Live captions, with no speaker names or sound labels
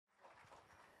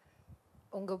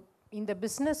உங்கள் இந்த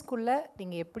பிஸ்னஸ்க்குள்ளே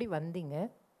நீங்கள் எப்படி வந்தீங்க?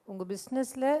 உங்கள்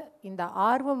பிஸ்னஸில் இந்த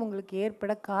ஆர்வம் உங்களுக்கு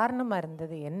ஏற்பட காரணமாக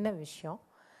இருந்தது என்ன விஷயம்?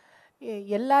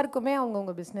 எல்லாருக்குமே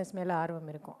அவங்கவுங்க பிஸ்னஸ் மேலே ஆர்வம்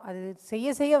இருக்கும். அது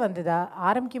செய்ய செய்ய வந்ததா,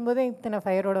 ஆரம்பிக்கும் போதே இத்தனை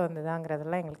ஃபயரோடு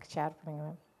வந்ததாங்கிறதெல்லாம் எங்களுக்கு ஷேர் பண்ணுங்கள்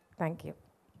மேம். தேங்க்யூ.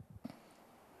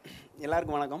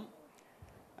 எல்லாருக்கும் வணக்கம்.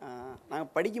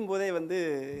 நாங்கள் படிக்கும்போதே வந்து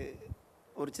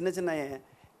ஒரு சின்ன சின்ன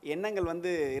எண்ணங்கள்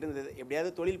வந்து இருந்தது.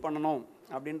 எப்படியாவது தொழில் பண்ணணும்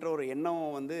அப்படின்ற ஒரு எண்ணம்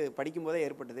வந்து படிக்கும்போதே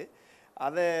ஏற்பட்டது.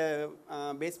 அதை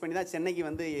பேஸ் பண்ணி தான் சென்னைக்கு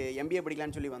வந்து எம்பிஏ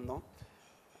படிக்கலான்னு சொல்லி வந்தோம்.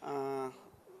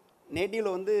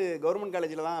 நேட்டிவில் வந்து கவர்மெண்ட்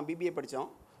காலேஜில் தான் பிபிஏ படித்தோம்.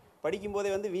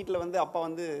 படிக்கும்போதே வந்து வீட்டில் வந்து அப்பா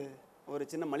வந்து ஒரு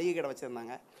சின்ன மளிகை கடை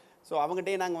வச்சுருந்தாங்க. ஸோ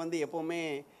அவங்ககிட்டே நாங்கள் வந்து எப்போவுமே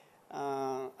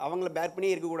அவங்கள பேர்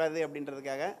பண்ணியே இருக்கக்கூடாது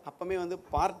அப்படின்றதுக்காக அப்போமே வந்து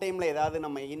பார்ட் டைமில் ஏதாவது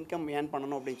நம்ம இன்கம் ஏர்ன்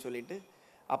பண்ணணும் அப்படின்னு சொல்லிட்டு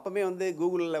அப்போமே வந்து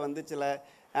கூகுளில் வந்து சில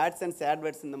ஆட்ஸ் அண்ட்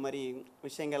ஆட்வர்ட்ஸ் இந்த மாதிரி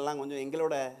விஷயங்கள்லாம் கொஞ்சம்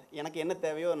எனக்கு என்ன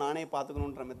தேவையோ நானே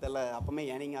பார்த்துக்கணுன்ற மெத்தடில் அப்போமே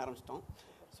ஏர்னிங் ஆரம்பிச்சிட்டோம்.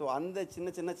 ஸோ அந்த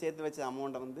சின்ன சின்ன சேர்த்து வச்ச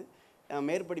அமௌண்ட்டை வந்து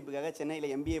மேற்படிப்புக்காக சென்னையில்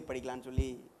எம்பிஏ படிக்கலான்னு சொல்லி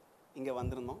இங்கே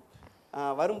வந்திருந்தோம்.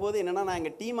 வரும்போது என்னென்னா நான்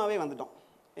எங்கள் டீமாகவே வந்துட்டோம்.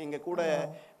 எங்கள் கூட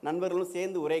நண்பர்களும்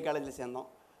சேர்ந்து ஒரே காலேஜில் சேர்ந்தோம்.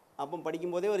 அப்போ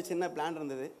படிக்கும்போதே ஒரு சின்ன பிளான்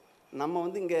இருந்தது. நம்ம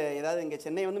வந்து இங்கே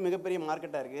சென்னை வந்து மிகப்பெரிய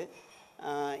மார்க்கெட்டாக இருக்குது.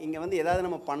 இங்கே வந்து ஏதாவது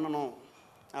நம்ம பண்ணணும்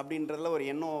அப்படின்றதுல ஒரு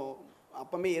எண்ணம்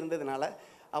அப்போமே இருந்ததுனால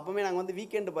அப்போமே நாங்கள் வந்து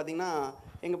வீக்கெண்டு பார்த்திங்கன்னா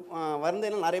எங்கள்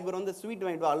வந்ததில் நிறைய பேர் வந்து ஸ்வீட்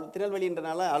வாங்கிட்டு வா,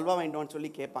 திருநெல்வேலின்றனால அல்வா வாங்கிட்டு வான்னு சொல்லி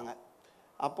கேட்பாங்க.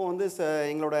 அப்போது வந்து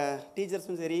எங்களோட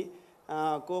டீச்சர்ஸும் சரி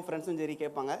ஃப்ரெண்ட்ஸும் சரி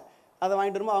கேட்பாங்க. அதை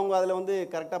வாங்கிட்டு வரும்போது அவங்க அதில் வந்து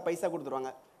கரெக்டாக பைசா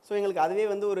கொடுத்துருவாங்க. ஸோ எங்களுக்கு அதுவே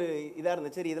வந்து ஒரு இதாக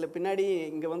இருந்துச்சு. சரி, இதில் பின்னாடி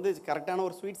இங்கே வந்து கரெக்டான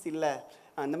ஒரு ஸ்வீட்ஸ் இல்லை,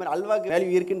 இந்த மாதிரி அல்வாக்கு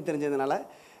வேல்யூ இருக்குதுன்னு தெரிஞ்சதுனால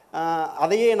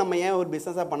அதையே நம்ம ஏன் ஒரு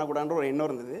பிஸ்னஸாக பண்ணக்கூடாதுன்ற ஒரு எண்ணம்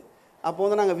இருந்தது. அப்போ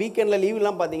வந்து நாங்கள் வீக்கெண்டில்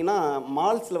லீவ்லாம் பார்த்தீங்கன்னா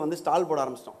மால்ஸில் வந்து ஸ்டால் போட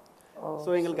ஆரம்பிச்சிட்டோம். ஸோ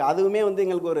எங்களுக்கு அதுவுமே வந்து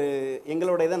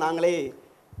எங்களோட இதை நாங்களே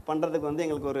பண்ணுறதுக்கு வந்து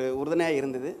எங்களுக்கு ஒரு உறுதுணையாக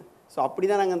இருந்தது. ஸோ அப்படி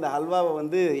தான் நாங்கள் அந்த அல்வாவை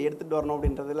வந்து எடுத்துகிட்டு வரணும்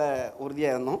அப்படின்றதில்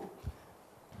உறுதியாக இருந்தோம்.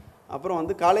 அப்புறம்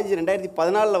வந்து காலேஜ்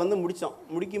 2014 வந்து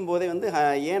முடிக்கும் போதே வந்து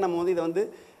ஏன் நம்ம வந்து இதை வந்து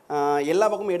எல்லா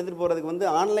பக்கமும் எடுத்துகிட்டு போகிறதுக்கு வந்து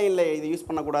ஆன்லைனில் இதை யூஸ்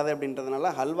பண்ணக்கூடாது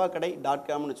அப்படின்றதுனால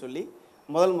halwakadai.comனு சொல்லி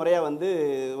முதல் முறையாக வந்து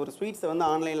ஒரு ஸ்வீட்ஸை வந்து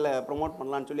ஆன்லைனில் ப்ரொமோட்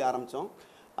பண்ணலான்னு சொல்லி ஆரம்பித்தோம்.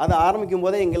 அதை ஆரம்பிக்கும்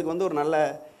போதே எங்களுக்கு வந்து ஒரு நல்ல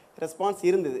ரெஸ்பான்ஸ்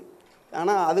இருந்தது.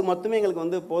 ஆனால் அது மட்டுமே எங்களுக்கு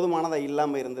வந்து போதுமானதாக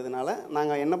இல்லாமல் இருந்ததுனால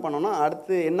நாங்கள் என்ன பண்ணோன்னா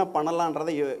அடுத்து என்ன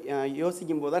பண்ணலான்றதை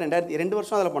யோசிக்கும் போது தான் 2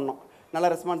 வருஷம் அதில் பண்ணோம்.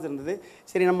 நல்ல ரெஸ்பான்ஸ் இருந்தது.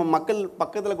 சரி, நம்ம மக்கள்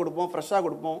பக்கத்தில் கொடுப்போம், ஃப்ரெஷ்ஷாக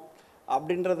கொடுப்போம்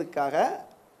அப்படின்றதுக்காக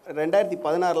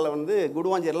 2016 வந்து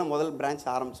குடுவாஞ்சேரியில் முதல் பிரான்ச்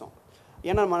ஆரம்பித்தோம்.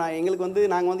 ஏன்னா எங்களுக்கு வந்து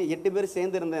நாங்கள் வந்து 8 பேர்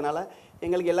சேர்ந்து இருந்ததுனால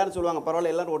எங்களுக்கு எல்லோரும் சொல்லுவாங்க,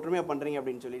 பரவாயில்ல எல்லோரும் ஒற்றுமையாக பண்ணுறீங்க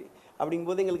அப்படின்னு சொல்லி.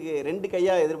 அப்படிங்கும்போது எங்களுக்கு 2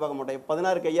 கையாக எதிர்பார்க்க மாட்டோம்,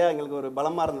 16 கையாக எங்களுக்கு ஒரு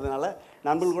பலமாக இருந்ததுனால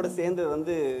நண்பர்கள் கூட சேர்ந்து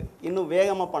வந்து இன்னும்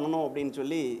வேகமாக பண்ணணும் அப்படின்னு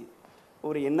சொல்லி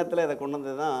ஒரு எண்ணத்தில் இதை கொண்டு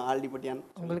வந்தது தான் ஆலடிப்பட்டியான்.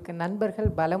 உங்களுக்கு நண்பர்கள்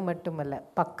பலம் மட்டுமல்ல,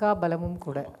 பக்கா பலமும்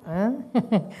கூட.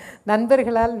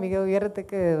 நண்பர்களால் மிக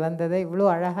உயரத்துக்கு வந்ததை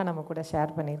இவ்வளோ அழகாக நம்ம கூட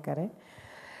ஷேர் பண்ணியிருக்காரு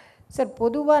சார்.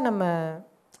 பொதுவாக நம்ம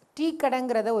டீ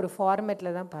கடைங்கிறத ஒரு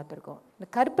ஃபார்மேட்டில் தான் பார்த்துருக்கோம். இந்த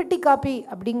கருப்பட்டி காப்பி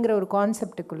அப்படிங்கிற ஒரு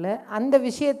கான்செப்டுக்குள்ளே அந்த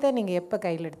விஷயத்தை நீங்கள் எப்போ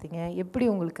கையில் எடுத்தீங்க? எப்படி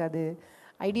உங்களுக்கு அது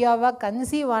ஐடியாவாக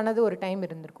கன்சீவ் ஆனது? ஒரு டைம்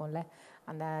இருந்திருக்கும்ல,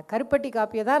 அந்த கருப்பட்டி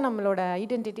காப்பியை தான் நம்மளோட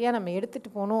ஐடென்டிட்டியாக நம்ம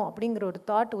எடுத்துகிட்டு போகணும் அப்படிங்கிற ஒரு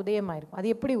தாட் உதயமாயிருக்கும்.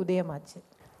 அது எப்படி உதயமாச்சு?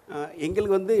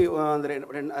 எங்களுக்கு வந்து அந்த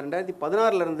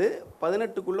 2016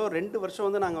 18க்குள்ளே 2 வருஷம்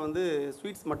வந்து நாங்கள் வந்து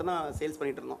ஸ்வீட்ஸ் மட்டும்தான் சேல்ஸ்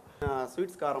பண்ணிகிட்டு இருந்தோம்.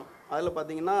 ஸ்வீட்ஸ் காரம் அதில்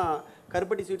பார்த்திங்கன்னா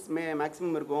கருப்பட்டி ஸ்வீட்ஸ்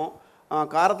மேக்ஸிமம் இருக்கும்.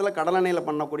 காரத்தில் கடலெண்ணெயில்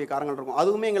பண்ணக்கூடிய காரங்கள் இருக்கும்.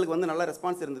 அதுவுமே எங்களுக்கு வந்து நல்ல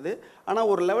ரெஸ்பான்ஸ் இருந்தது. ஆனால்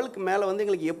ஒரு லெவலுக்கு மேலே வந்து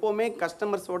எங்களுக்கு எப்போவுமே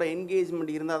கஸ்டமர்ஸோட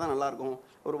என்கேஜ்மெண்ட் இருந்தால் தான் நல்லாயிருக்கும்,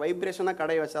 ஒரு வைப்ரேஷனாக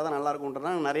கடை வச்சா தான்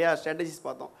நல்லாயிருக்கும்ன்றதான் நிறையா ஸ்ட்ராட்டஜிஸ்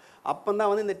பார்த்தோம். அப்போ தான்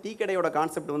வந்து இந்த டீ கடையோட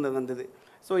கான்செப்ட் வந்து வந்தது.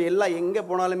 ஸோ எங்கே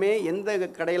போனாலுமே எந்த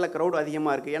கடையில் க்ரௌட்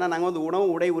அதிகமாக இருக்குது, ஏன்னா நாங்கள் வந்து உணவு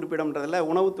உடை உறுப்பிடம்ன்றதில்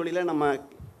உணவு தொழிலை நம்ம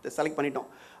செலக்ட் பண்ணிட்டோம்.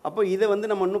 அப்போ இதை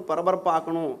வந்து நம்ம இன்னும்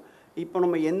பரபரப்பாக்கணும், இப்போ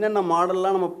நம்ம என்னென்ன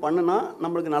மாடல்லாம் நம்ம பண்ணுனா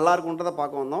நம்மளுக்கு நல்லாயிருக்குன்றதை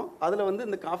பார்க்க வந்தோம். அதில் வந்து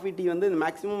இந்த காஃபி டீ வந்து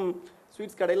மேக்ஸிமம்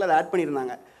ஸ்வீட்ஸ் கடையில் அதை ஆட்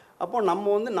பண்ணியிருந்தாங்க. அப்போது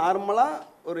நம்ம வந்து நார்மலாக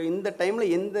ஒரு இந்த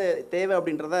டைமில் எந்த தேவை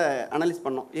அப்படின்றத அனலைஸ்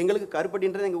பண்ணோம். எங்களுக்கு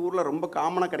கருப்பட்டின்றது எங்கள் ஊரில் ரொம்ப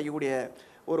காமனாக கிடைக்கக்கூடிய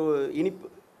ஒரு இனிப்பு.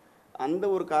 அந்த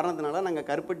ஒரு காரணத்தினால நாங்கள்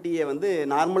கருப்பட்டியை வந்து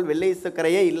நார்மல் வெள்ளை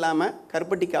சர்க்கரையே இல்லாமல்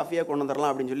கருப்பட்டி காஃபியாக கொண்டு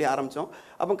வந்துடலாம் அப்படின்னு சொல்லி ஆரம்பித்தோம்.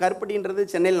 அப்போ கருப்பட்டின்றது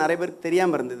சென்னையில் நிறைய பேருக்கு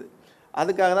தெரியாமல் இருந்தது.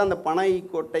 அதுக்காக தான் அந்த பனை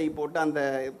கொட்டை போட்டு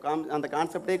அந்த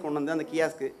கான்செப்டே கொண்டு வந்து அந்த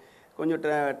கியாஸ்க்கு கொஞ்சம்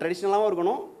ட்ரெடிஷ்னலாகவும்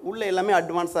இருக்கணும், உள்ளே எல்லாமே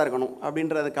அட்வான்ஸாக இருக்கணும்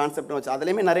அப்படின்ற கான்செப்டும் வச்சு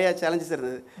அதுலேயுமே நிறைய சேலஞ்சஸ்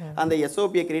இருந்தது. அந்த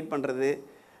எஸ்ஓபியை க்ரியேட் பண்ணுறது,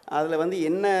 அதில் வந்து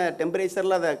என்ன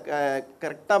டெம்பரேச்சரில் அதை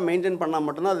கரெக்டாக மெயின்டைன் பண்ணால்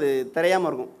மட்டும்தான் அது தெரியாமல்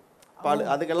இருக்கும் பால்.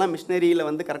 அதுக்கெல்லாம் மிஷினரியில்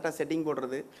வந்து கரெக்டாக செட்டிங்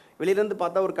போடுறது. வெளியிலேருந்து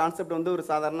பார்த்தா ஒரு கான்செப்ட் வந்து ஒரு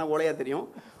சாதாரண ஓலையாக தெரியும்,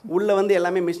 உள்ளே வந்து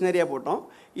எல்லாமே மிஷினரியாக போட்டோம்.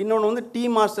 இன்னொன்று வந்து டீ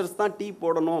மாஸ்டர்ஸ் தான் டீ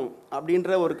போடணும்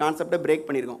அப்படின்ற ஒரு கான்செப்டை பிரேக்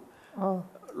பண்ணியிருக்கோம்.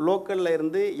 லோக்கலில்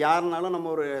இருந்து யாருனாலும் நம்ம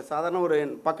ஒரு சாதாரண ஒரு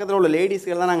பக்கத்தில் உள்ள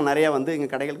லேடிஸ்கள் தான் நாங்கள் நிறையா வந்து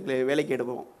எங்கள் கடைகளுக்கு வேலைக்கு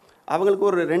எடுப்போம். அவங்களுக்கு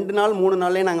ஒரு 2 நாள் 3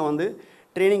 நாள்லேயே நாங்கள் வந்து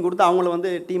ட்ரைனிங் கொடுத்து அவங்கள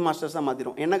வந்து டீம் மாஸ்டர்ஸாக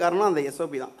மாற்றிடும். என்ன காரணம், அந்த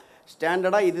எஸ்ஓபி தான்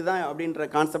ஸ்டாண்டர்டாக இதுதான் அப்படின்ற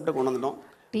கான்செப்டை கொண்டு வந்துட்டோம்.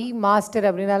 டீம் மாஸ்டர்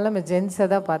அப்படின்னாலும் நம்ம ஜென்ஸை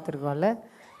தான் பார்த்துருக்கோம்ல,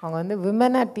 அவங்க வந்து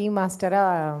விமனாக டீம்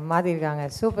மாஸ்டராக மாற்றிருக்காங்க.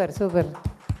 Super super.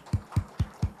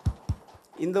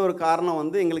 இந்த ஒரு காரணம்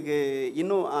வந்து எங்களுக்கு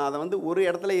இன்னும் அதை வந்து ஒரு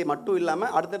இடத்துல மட்டும்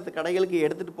இல்லாமல் அடுத்தடுத்த கடைகளுக்கு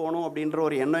எடுத்துகிட்டு போகணும் அப்படின்ற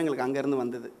ஒரு எண்ணம் எங்களுக்கு அங்கேருந்து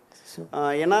வந்தது.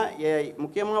 ஏன்னா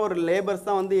முக்கியமாக ஒரு லேபர்ஸ்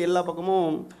தான் வந்து எல்லா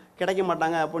பக்கமும் கிடைக்க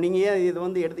மாட்டாங்க. அப்போ நீங்கள் ஏன் இது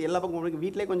வந்து எடுத்து எல்லா பக்கமும்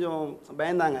வீட்டிலே கொஞ்சம்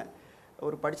பயந்தாங்க.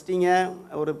 ஒரு படிச்சிட்டிங்க,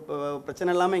 ஒரு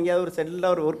பிரச்சனை இல்லாமல் எங்கேயாவது ஒரு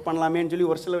செட்டில்டாக ஒரு ஒர்க் பண்ணலாமேன்னு சொல்லி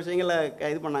ஒரு சில விஷயங்களை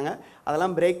இது பண்ணாங்க.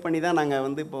 அதெல்லாம் பிரேக் பண்ணி தான் நாங்கள்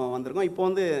வந்து இப்போ வந்திருக்கோம். இப்போ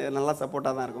வந்து நல்லா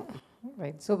சப்போர்ட்டாக தான் இருக்கும்.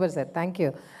 Right, super sir,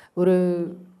 thank you. ஒரு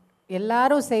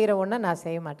எல்லாரும் செய்கிற ஒன்றை நான்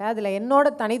செய்ய மாட்டேன், அதில் என்னோட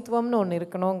தனித்துவம்னு ஒன்று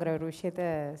இருக்கணுங்கிற ஒரு விஷயத்த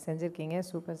செஞ்சுருக்கீங்க.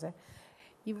 Super sir.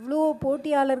 இவ்வளோ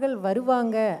போட்டியாளர்கள்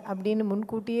வருவாங்க அப்படின்னு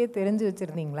முன்கூட்டியே தெரிஞ்சு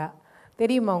வச்சுருந்தீங்களா?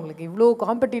 தெரியுமா உங்களுக்கு இவ்வளோ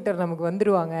காம்படிட்டர் நமக்கு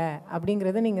வந்துடுவாங்க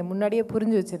அப்படிங்கிறத நீங்கள் முன்னாடியே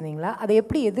புரிஞ்சு வச்சுருந்தீங்களா? அதை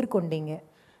எப்படி எதிர்கொண்டீங்க?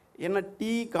 ஏன்னா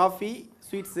டீ, காஃபி,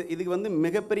 ஸ்வீட்ஸு இதுக்கு வந்து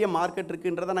மிகப்பெரிய மார்க்கெட்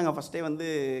இருக்குன்றதை நாங்கள் ஃபஸ்ட்டே வந்து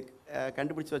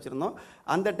கண்டுபிடிச்சி வச்சுருந்தோம்.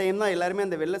 அந்த டைம் தான் எல்லாருமே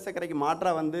அந்த வெள்ளை சர்க்கரைக்கு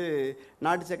மாற்றாக வந்து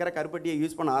நாட்டு சர்க்கரை, கருப்பட்டியை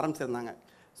யூஸ் பண்ண ஆரம்பிச்சிருந்தாங்க.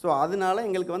 ஸோ அதனால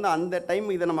எங்களுக்கு வந்து அந்த டைம்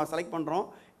இதை நம்ம செலக்ட் பண்ணுறோம்.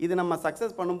 இது நம்ம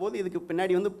சக்ஸஸ் பண்ணும்போது இதுக்கு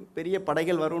பின்னாடி வந்து பெரிய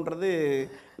படைகள் வருன்றது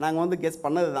நாங்கள் வந்து கெஸ்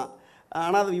பண்ணது தான்.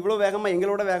 ஆனால் அது இவ்வளோ வேகமாக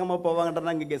எங்களோட வேகமாக போவாங்கன்றத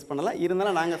நாங்கள் கெஸ் பண்ணலாம்.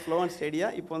 இருந்தாலும் நாங்கள் ஸ்லோ அண்ட்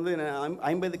ஸ்டடியாக இப்போ வந்து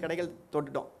 50 கடைகள்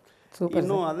தொட்டுட்டோம்.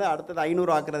 இன்னும் அதை அடுத்தது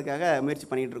 500 ஆக்குறதுக்காக முயற்சி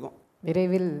பண்ணிகிட்டு இருக்கோம்.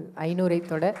 விரைவில் 500ஐ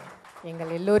தொட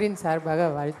எங்கள் எல்லோரின் சார்பாக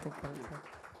வாழ்த்துக்கள்.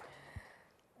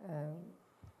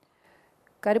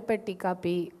 கருப்பட்டி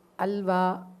காப்பி, அல்வா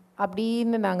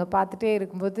அப்படின்னு நாங்கள் பார்த்துட்டே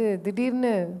இருக்கும்போது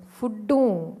திடீர்னு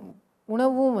ஃபுட்டும்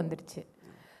உணவும் வந்துடுச்சு.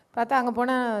 பார்த்தா அங்கே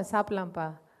போனால் சாப்பிட்லாம்ப்பா,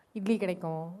 இட்லி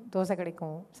கிடைக்கும், தோசை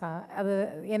கிடைக்கும், அது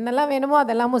என்னெல்லாம் வேணுமோ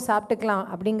அதெல்லாமும் சாப்பிட்டுக்கலாம்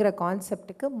அப்படிங்கிற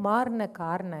கான்செப்டுக்கு மாறின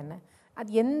காரணம் என்ன?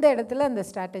 அது எந்த இடத்துல அந்த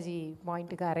ஸ்ட்ராட்டஜி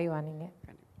பாயிண்ட்டுக்கு அரைவானீங்க?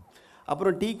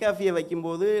 அப்புறம் டீ காஃபியை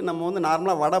வைக்கும்போது நம்ம வந்து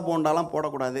நார்மலாக வடை போண்டாலாம்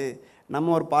போடக்கூடாது,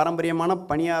 நம்ம ஒரு பாரம்பரியமான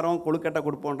பணியாரம் கொழுக்கட்டை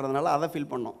கொடுப்போன்றதுனால அதை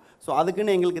ஃபீல் பண்ணோம். ஸோ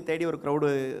அதுக்குன்னு எங்களுக்கு தேடி ஒரு க்ரௌடு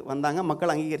வந்தாங்க,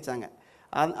 மக்கள் அங்கீகரித்தாங்க.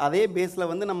 அதே பேஸில்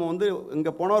வந்து நம்ம வந்து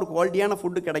இங்கே போனால் ஒரு குவாலிட்டியான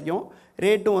ஃபுட்டு கிடைக்கும்,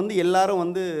 ரேட்டும் வந்து எல்லோரும்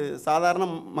வந்து சாதாரண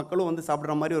மக்களும் வந்து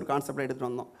சாப்பிட்ற மாதிரி ஒரு கான்செப்டை எடுத்துகிட்டு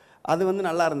வந்தோம். அது வந்து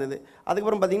நல்லா இருந்தது.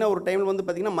 அதுக்கப்புறம் பார்த்திங்கன்னா ஒரு டைமில் வந்து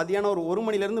பார்த்திங்கன்னா மதியானம் ஒரு 1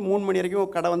 மணிலேருந்து 3 மணி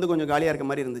வரைக்கும் கடை வந்து கொஞ்சம் காலியாக இருக்க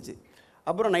மாதிரி இருந்துச்சு.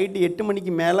 அப்புறம் நைட்டு 8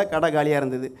 மணிக்கு மேலே கடை காலியாக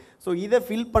இருந்தது. ஸோ இதை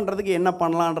ஃபில் பண்ணுறதுக்கு என்ன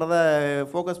பண்ணலான்றத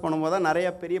ஃபோக்கஸ் பண்ணும்போது தான் நிறைய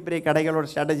பெரிய பெரிய கடைகளோட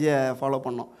ஸ்ட்ராட்டஜியை ஃபாலோ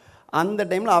பண்ணோம். அந்த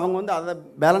டைமில் அவங்க வந்து அதை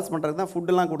பேலன்ஸ் பண்ணுறதுக்கு தான்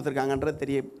ஃபுட்டெல்லாம் கொடுத்துருக்காங்கன்றது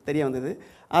தெரிய வந்தது.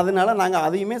 அதனால நாங்கள்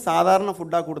அதையுமே சாதாரண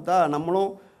ஃபுட்டாக கொடுத்தா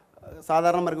நம்மளும்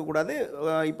சாதாரணமாக இருக்கக்கூடாது.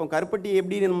 இப்போ கருப்பட்டி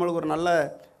எப்படி நம்மளுக்கு ஒரு நல்ல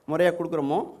முறையாக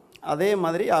கொடுக்குறோமோ அதே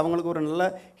மாதிரி அவங்களுக்கு ஒரு நல்ல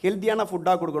ஹெல்த்தியான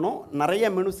ஃபுட்டாக கொடுக்கணும்.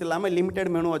 நிறைய மெனுஸ் இல்லாமல்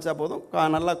லிமிட்டட் மெனு வச்சா போதும்,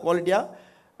 நல்லா குவாலிட்டியாக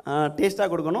டேஸ்ட்டாக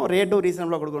கொடுக்கணும், ரேட்டும்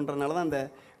ரீசனபிளாக கொடுக்கணுன்றனால தான் அந்த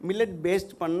மில்லட்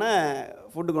பேஸ்ட் பண்ண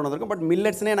ஃபுட்டு கொண்டு வந்திருக்கோம். பட்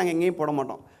மில்லட்ஸ்னே நாங்கள் எங்கேயும் போட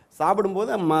மாட்டோம்.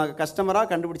 சாப்பிடும்போது கஸ்டமராக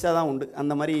கண்டுபிடிச்சா தான் உண்டு,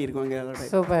 அந்த மாதிரி இருக்கும் எங்களோட.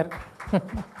 சூப்பர்.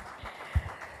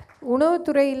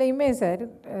 உணவுத்துறையிலையுமே சார்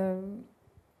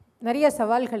நிறைய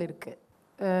சவால்கள்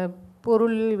இருக்குது.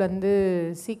 பொருள் வந்து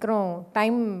சீக்கிரம்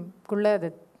டைம்குள்ளே அதை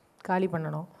காலி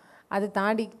பண்ணணும், அது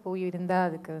தாண்டி போய் இருந்தால்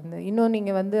அதுக்கு வந்து இன்னும்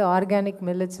நீங்கள் வந்து ஆர்கானிக்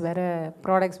மில்லட்ஸ் வேறு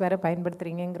ப்ராடக்ட்ஸ் வேறு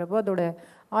பயன்படுத்துகிறீங்கிறப்போ அதோட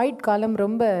ஆயுட்காலம்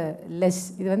ரொம்ப லெஸ்.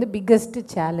 இது வந்து biggest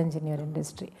challenge in your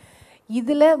industry.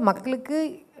 இதில் மக்களுக்கு,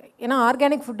 ஏன்னா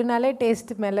ஆர்கானிக் ஃபுட்டுனாலே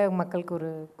டேஸ்ட்டு மேலே மக்களுக்கு ஒரு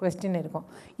குவெஸ்டின் இருக்கும்.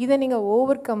 இதை நீங்கள்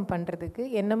ஓவர் கம் பண்ணுறதுக்கு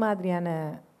என்ன மாதிரியான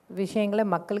விஷயங்களை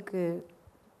மக்களுக்கு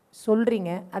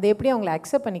சொல்கிறீங்க, அதை எப்படி அவங்களை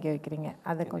அக்செப்ட் பண்ணிக்க வைக்கிறீங்க,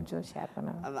 அதை கொஞ்சம் ஷேர்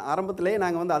பண்ணுங்கள். அது ஆரம்பத்திலே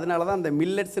நாங்கள் வந்து அதனால தான் அந்த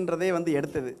மில்லட்ஸுன்றதே வந்து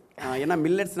எடுத்தது. ஏன்னா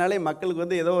மில்லட்ஸ்னாலே மக்களுக்கு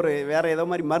வந்து ஏதோ ஒரு வேறு ஏதோ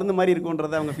மாதிரி மருந்து மாதிரி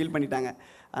இருக்குன்றதை அவங்க ஃபீல் பண்ணிட்டாங்க.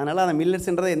 அதனால் அந்த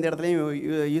மில்லட்ஸுன்றதை எந்த இடத்துலையும்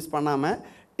யூஸ் பண்ணாமல்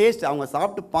டேஸ்ட் அவங்க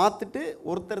சாப்பிட்டு பார்த்துட்டு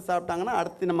ஒருத்தர் சாப்பிட்டாங்கன்னா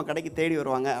அடுத்து நம்ம கடைக்கு தேடி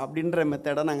வருவாங்க அப்படின்ற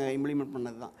மெத்தடை நாங்கள் இம்ப்ளிமெண்ட்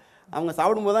பண்ணது தான். அவங்க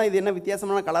சாப்பிடும்போது தான் இது என்ன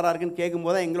வித்தியாசமான கலராக இருக்குன்னு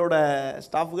கேட்கும்போது தான் எங்களோட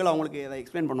ஸ்டாஃபுகள் அவங்களுக்கு இதை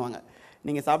எக்ஸ்பிளைன் பண்ணுவாங்க.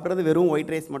 நீங்கள் சாப்பிட்றது வெறும்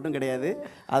ஒயிட் ரைஸ் மட்டும் கிடையாது,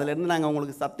 அதிலேருந்து நாங்கள்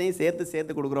உங்களுக்கு சத்தையும்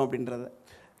சேர்த்து கொடுக்குறோம் அப்படின்றத.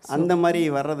 அந்த மாதிரி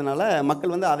வர்றதுனால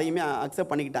மக்கள் வந்து அதையுமே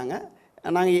அக்செப்ட் பண்ணிக்கிட்டாங்க.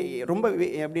 நாங்கள் ரொம்ப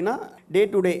எப்படின்னா டே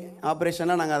டு டே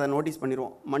ஆப்ரேஷனாக நாங்கள் அதை நோட்டீஸ்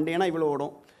பண்ணிடுவோம். மண்டேனா இவ்வளோ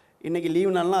ஓடும், இன்றைக்கி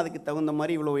லீவ்னாலாம் அதுக்கு தகுந்த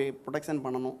மாதிரி இவ்வளோ ப்ரொடெக்ஷன்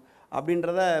பண்ணணும்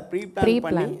அப்படின்றத ப்ரீ பிளான்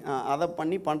பண்ணி அதை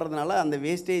பண்ணுறதுனால அந்த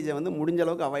வேஸ்டேஜை வந்து முடிஞ்ச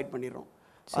அளவுக்கு அவாய்ட் பண்ணிடுறோம்.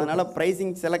 அதனால்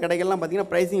ப்ரைஸிங் சில கடைகள்லாம்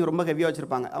பார்த்திங்கன்னா ப்ரைஸிங் ரொம்ப ஹெவியாக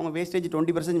வச்சுருப்பாங்க. அவங்க வேஸ்டேஜ்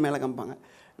 20% மேலே காமிப்பாங்க.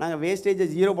 நாங்கள் வேஸ்டேஜை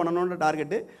 0 பண்ணணுன்ற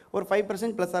டார்கெட்டு ஒரு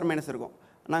 5% ப்ளஸ் ஆர் மைனஸ் இருக்கும்.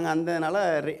 நாங்கள் அந்தனால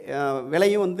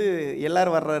விலையும் வந்து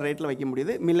எல்லோரும் வர்ற ரேட்டில் வைக்க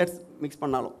முடியுது, மில்லட்ஸ் மிக்ஸ்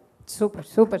பண்ணாலும். Super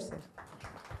super sir.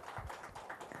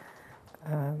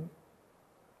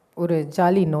 ஒரு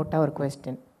ஜாலி நோட்டாக ஒரு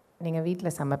கொஸ்டின், நீங்கள்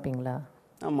வீட்டில் சமைப்பீங்களா?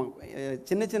 ஆமாம்,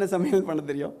 சின்ன சின்ன சமையல் பண்ண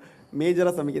தெரியும்,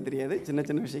 மேஜராக சமைக்க தெரியாது. சின்ன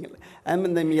சின்ன விஷயங்கள் அது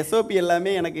இந்த எஸ்ஓபி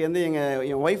எல்லாமே எனக்கு வந்து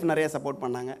என் ஒய்ஃப் நிறையா சப்போர்ட்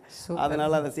பண்ணாங்க.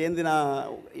 அதனால் அதை சேர்ந்து நான்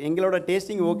எங்களோட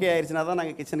டேஸ்டிங் ஓகே ஆயிடுச்சுன்னா தான்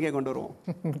நாங்கள் கிச்சனுக்கே கொண்டு வருவோம்.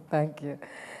 தேங்க்யூ.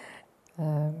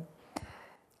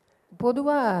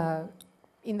 பொதுவாக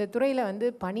இந்த துறையில் வந்து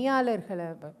பணியாளர்களை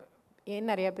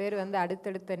ஏன் நிறைய பேர் வந்து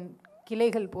அடுத்தடுத்த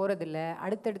கிளைகள் போகிறதில்ல,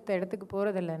 அடுத்தடுத்த இடத்துக்கு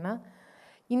போகிறதில்லன்னா,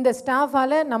 இந்த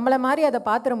ஸ்டாஃபால் நம்மளை மாதிரி அதை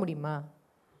பார்த்துட முடியுமா?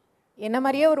 என்ன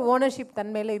மாதிரியே ஒரு ஓனர்ஷிப்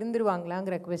தன்மையில்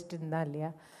இருந்துருவாங்களாங்கிற கொஸ்டின் தான் இல்லையா?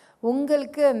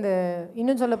 உங்களுக்கு அந்த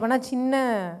இன்னும் சொல்லப்போனால் சின்ன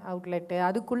அவுட்லெட்டு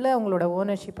அதுக்குள்ளே அவங்களோட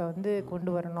ஓனர்ஷிப்பை வந்து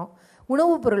கொண்டு வரணும்.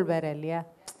 உணவுப் பொருள் வேறு இல்லையா?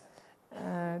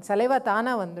 சலைவா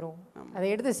தானாக வந்துடும், அதை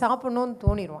எடுத்து சாப்பிட்ணுன்னு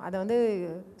தோணிடும், அதை வந்து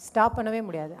ஸ்டாப் பண்ணவே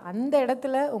முடியாது. அந்த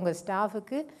இடத்துல உங்கள்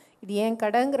ஸ்டாஃபுக்கு இது என்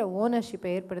கடைங்கிற ஓனர்ஷிப்பை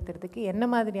ஏற்படுத்துறதுக்கு என்ன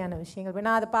மாதிரியான விஷயங்கள்?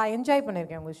 நான் அதை என்ஜாய்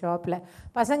பண்ணியிருக்கேன் உங்கள் ஷாப்பில்.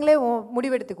 பசங்களே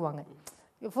முடிவெடுத்துக்குவாங்க,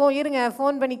 இருங்க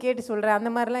ஃபோன் பண்ணி கேட்டு சொல்கிறேன், அந்த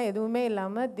மாதிரிலாம் எதுவுமே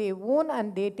இல்லாமல் தே own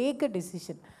and they take a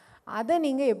decision. அதை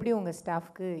நீங்கள் எப்படி உங்கள்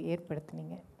ஸ்டாஃப்க்கு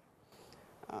ஏற்படுத்துனீங்க?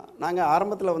 நாங்கள்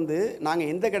ஆரம்பத்தில் வந்து நாங்கள்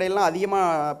எந்த கடையிலாம்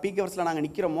அதிகமாக பீக் ஹவர்ஸில் நாங்கள்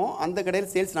நிற்கிறோமோ அந்த கடையில்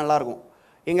சேல்ஸ் நல்லாயிருக்கும்.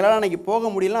 எங்களால் அன்றைக்கி போக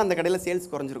முடியலன்னா அந்த கடையில்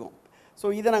சேல்ஸ் குறைஞ்சிருக்கும். ஸோ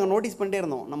இதை நாங்கள் நோட்டீஸ் பண்ணிட்டே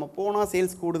இருந்தோம், நம்ம போனால்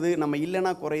சேல்ஸ் கூடுது, நம்ம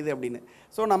இல்லைன்னா குறையுது அப்படின்னு.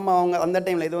 ஸோ நம்ம அவங்க அந்த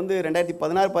டைமில் இது வந்து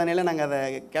 2016-17 நாங்கள் அதை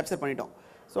கேப்சர் பண்ணிட்டோம்.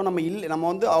 ஸோ நம்ம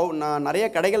வந்து நான் நிறைய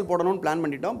கடைகள் போடணும்னு பிளான்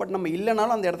பண்ணிட்டோம். பட் நம்ம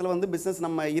இல்லைனாலும் அந்த இடத்துல வந்து பிஸ்னஸ்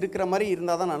நம்ம இருக்கிற மாதிரி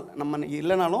இருந்தால் தான் நம்ம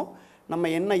இல்லைனாலும் நம்ம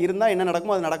என்ன இருந்தால் என்ன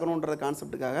நடக்குமோ அது நடக்கணுன்ற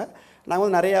கான்செப்ட்டுக்காக நாங்கள்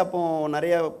வந்து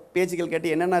நிறைய பேச்சுக்கள்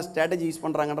கேட்டு என்னென்ன ஸ்ட்ராட்டஜி யூஸ்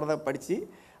பண்ணுறாங்கன்றதை படித்து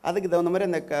அதுக்கு தகுந்த மாதிரி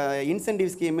அந்த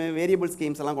இன்சென்டிவ் ஸ்கீமு, வேரியபிள்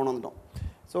ஸ்கீம்ஸ் எல்லாம் கொண்டு வந்துட்டோம்.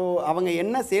 ஸோ அவங்க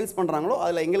என்ன சேல்ஸ் பண்ணுறாங்களோ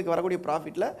அதில் எங்களுக்கு வரக்கூடிய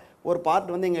ப்ராஃபிட்டில் ஒரு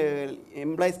பார்ட் வந்து எங்கள்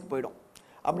எம்ப்ளாயிஸ்க்கு போயிடும்.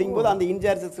 அப்படிங்கும்போது அந்த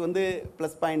இன்சார்ஜஸ் வந்து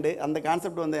ப்ளஸ் பாயிண்ட்டு அந்த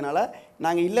கான்செப்ட் வந்ததுனால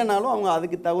நாங்கள் இல்லைனாலும் அவங்க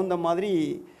அதுக்கு தகுந்த மாதிரி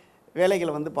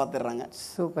வேலைகளை வந்து பார்த்துடுறாங்க.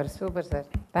 Super super sir,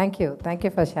 thank you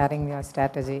for sharing your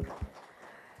strategy.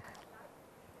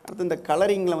 அடுத்து இந்த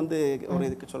கலரிங்கில் வந்து ஒரு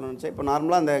இதுக்கு சொல்லணும்னு இப்போ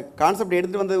நார்மலாக அந்த கான்செப்ட்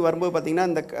எடுத்துகிட்டு வந்து வரும்போது பார்த்திங்கன்னா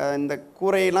இந்த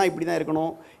கூரையெல்லாம் இப்படி தான்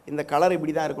இருக்கணும், இந்த கலர்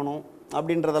இப்படி தான் இருக்கணும்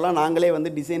அப்படின்றதெல்லாம் நாங்களே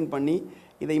வந்து டிசைன் பண்ணி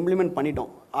இதை இம்ப்ளிமெண்ட்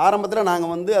பண்ணிட்டோம். ஆரம்பத்தில்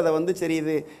நாங்கள் வந்து அதை வந்து சரி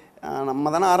இது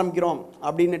நம்ம தானே ஆரம்பிக்கிறோம்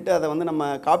அப்படின்ட்டு அதை வந்து நம்ம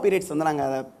காப்பிரைட்ஸ் வந்து நாங்கள்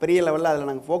அதை பெரிய லெவலில் அதில்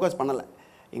நாங்கள் ஃபோக்கஸ் பண்ணலை.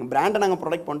 எங்கள் பிராண்டை நாங்கள்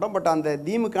ப்ரொடக்ட் பண்ணிட்டோம், பட் அந்த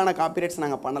தீமுக்கான காப்பிரைட்ஸ்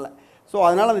நாங்கள் பண்ணலை. ஸோ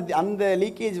அதனால் அந்த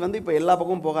லீக்கேஜ் வந்து இப்போ எல்லா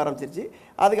பக்கமும் போக ஆரம்பிச்சிருச்சு.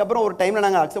 அதுக்கப்புறம் ஒரு டைமில்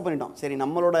நாங்கள் அக்செப்ட் பண்ணிட்டோம், சரி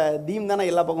நம்மளோட தீம் தானே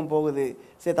எல்லா பக்கம் போகுது,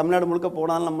 சரி தமிழ்நாடு முழுக்க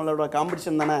போனாலும் நம்மளோட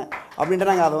காம்படிஷன் தானே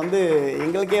அப்படின்ட்டு நாங்கள் அதை வந்து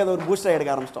எங்களுக்கே அதை ஒரு பூஸ்டாக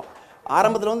எடுக்க ஆரம்பிச்சிட்டோம்.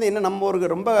 ஆரம்பத்தில் வந்து என்ன நம்ம ஒரு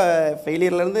ரொம்ப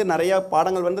ஃபெயிலியர்லேருந்து நிறையா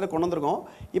பாடங்கள் வந்து கொண்டு வந்திருக்கோம்.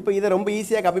 இப்போ இதை ரொம்ப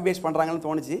ஈஸியாக காப்பி பேஸ்ட் பண்ணுறாங்கன்னு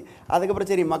தோணுச்சு. அதுக்கப்புறம்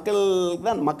சரி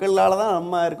மக்களால் தான்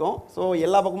நம்ம இருக்கோம், ஸோ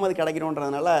எல்லா பக்கமும் அது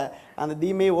கிடைக்கணுன்றதுனால அந்த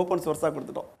தீமே ஓப்பன் சோர்ஸாக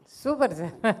கொடுத்துட்டோம். Super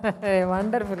sir,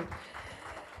 wonderful.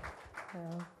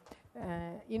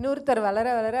 இன்னொருத்தர் வளர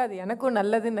வளர அது எனக்கும்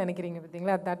நல்லதுன்னு நினைக்கிறீங்க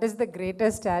பார்த்தீங்களா? That is the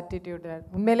greatest attitude.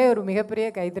 உண்மையிலே ஒரு மிகப்பெரிய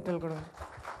கைத்தட்டல் கொடுங்க.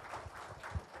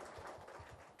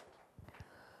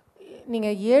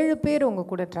 நீங்கள் 7 பேர் உங்கள்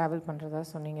கூட ட்ராவல் பண்ணுறதா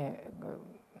சொன்னீங்க.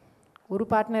 ஒரு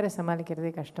பார்ட்னரை சமாளிக்கிறதே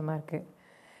கஷ்டமாக இருக்குது.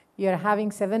 You are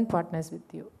having 7 partners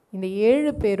with you. இந்த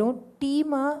 7 பேரும்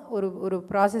டீமாக ஒரு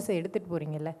ப்ராசஸை எடுத்துகிட்டு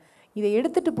போகிறீங்கல்ல, இதை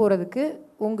எடுத்துகிட்டு போகிறதுக்கு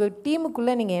உங்கள்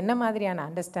டீமுக்குள்ளே நீங்கள் என்ன மாதிரியான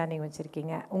அண்டர்ஸ்டாண்டிங்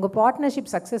வச்சுருக்கீங்க? உங்கள்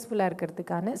பார்ட்னர்ஷிப் சக்ஸஸ்ஃபுல்லாக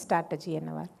இருக்கிறதுக்கான ஸ்ட்ராட்டஜி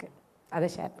என்னவாக இருக்குது, அதை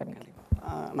ஷேர் பண்ணிக்கலாம்.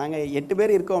 நாங்கள் 8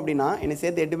 பேர் இருக்கோம் அப்படின்னா, என்னை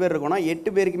சேர்த்து 8 பேர் இருக்கோம்னா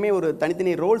 8 பேருக்குமே ஒரு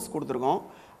தனித்தனி ரோல்ஸ் கொடுத்துருக்கோம்.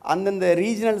 அந்தந்த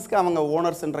ரீஜனல்ஸ்க்கு அவங்க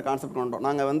ஓனர்ஸ்ன்ற கான்செப்ட் கொண்டோம்.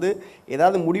 நாங்கள் வந்து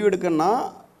ஏதாவது முடிவு எடுக்கணும்னா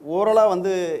ஓரலாக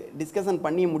வந்து டிஸ்கஷன்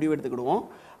பண்ணி முடிவு எடுத்துக்கிடுவோம்.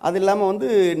 அது இல்லாமல் வந்து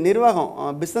நிர்வாகம்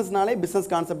பிஸ்னஸ்னாலே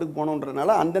பிஸ்னஸ் கான்செப்ட்டுக்கு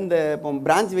போகணுன்றதுனால அந்தந்த இப்போ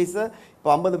பிரான்ச் வைஸாக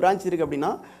இப்போ 50 பிரான்ச் இருக்குது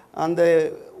அப்படின்னா அந்த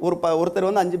ஒருத்தர்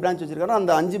வந்து 5 பிரான்ச் வச்சுருக்காரு,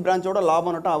 அந்த 5 பிரான்ச்சோட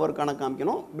லாபம் நட்டம் அவர் கணக்கு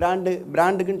காமிக்கணும்.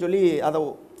 பிராண்டுக்குன்னு சொல்லி அதை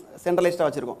சென்ட்ரலைஸ்டாக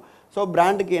வச்சுருக்கோம். ஸோ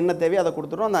பிராண்டுக்கு என்ன தேவையோ அதை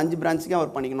கொடுத்துட்டோம், அந்த 5 பிரான்ச்சுக்கும்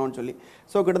அவர் பண்ணிக்கணும்னு சொல்லி.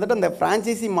 ஸோ கிட்டத்தட்ட இந்த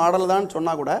ஃப்ரான்ச்சைசி மாடல் தான்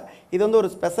சொன்னால் கூட இது வந்து ஒரு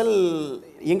ஸ்பெஷல்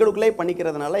எங்களுக்குள்ளே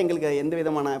பண்ணிக்கிறதுனால எங்களுக்கு எந்த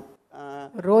விதமான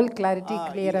ரோல் கிளாரிட்டி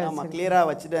கிளியராக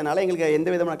வச்சுட்டதுனால எங்களுக்கு எந்த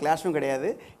விதமான கிளாஷும் கிடையாது.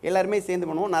 எல்லாருமே சேர்ந்து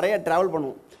பண்ணுவோம், நிறையா ட்ராவல்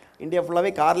பண்ணுவோம். இந்தியா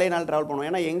ஃபுல்லாகவே கார்லேயே நாள் ட்ராவல் பண்ணுவோம்.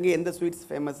 ஏன்னா எங்கே எந்த ஸ்வீட்ஸ்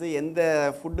ஃபேமஸ்ஸு, எந்த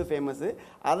ஃபுட்டு ஃபேமஸ்ஸு,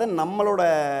 அதை நம்மளோட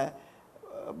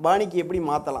பாணிக்கு எப்படி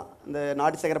மாற்றலாம், இந்த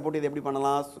நாட்டு சக்கரை போட்டு இது எப்படி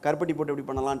பண்ணலாம், கருப்பட்டி போட்டு எப்படி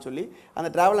பண்ணலாம்னு சொல்லி அந்த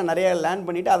ட்ராவலை நிறைய லேர்ன்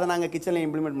பண்ணிவிட்டு அதை நாங்கள் கிச்சனில்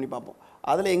இம்ப்ளிமெண்ட் பண்ணி பார்ப்போம்.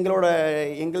 அதில்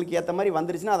எங்களுக்கு ஏற்ற மாதிரி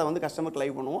வந்துருச்சுன்னா அதை வந்து கஸ்டமருக்கு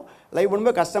லைவ் பண்ணுவோம். லைவ்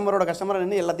பண்ணும்போது கஸ்டமரை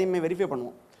நின்று எல்லாத்தையுமே வெரிஃபை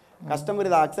பண்ணுவோம். கஸ்டமர்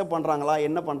இதை அக்செப்ட் பண்ணுறாங்களா,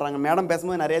 என்ன பண்ணுறாங்க. மேடம்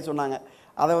பேசும்போது நிறைய சொன்னாங்க,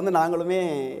 அதை வந்து நாங்களுமே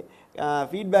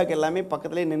ஃபீட்பேக் எல்லாமே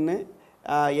பக்கத்துலேயே நின்று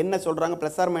என்ன சொல்கிறாங்க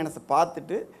ப்ளஸ் ஆர் மைனஸை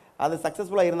பார்த்துட்டு அது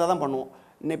சக்ஸஸ்ஃபுல்லாக இருந்தால் தான் பண்ணுவோம்.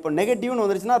 இப்போ நெகட்டிவ்னு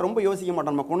வந்துருச்சுன்னா ரொம்ப யோசிக்க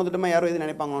மாட்டோம், நம்ம கொண்டு வந்துட்டோமா யாரும் எது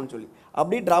நினைப்பாங்களோன்னு சொல்லி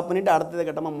அப்படியே ட்ராப் பண்ணிவிட்டு அடுத்தது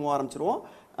கட்டமாக மூவ் ஆரம்பிச்சிருவோம்.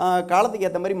 காலத்துக்கு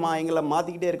ஏற்ற மாதிரி எங்களை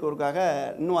மாற்றிக்கிட்டே இருக்கிறதுக்காக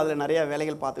இன்னும் அதில் நிறையா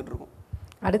வேலைகள் பார்த்துட்டு இருக்கோம்.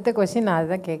 அடுத்த கொஸ்டின் நான்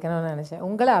அதுதான் கேட்கணும்னு நினச்சேன்.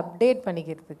 உங்களை அப்டேட்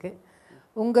பண்ணிக்கிறதுக்கு,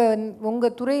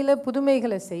 உங்கள் துறையில்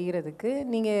புதுமைகளை செய்கிறதுக்கு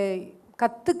நீங்கள்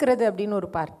கற்றுக்கிறது அப்படின்னு ஒரு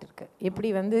பார்ட் இருக்குது. எப்படி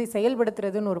வந்து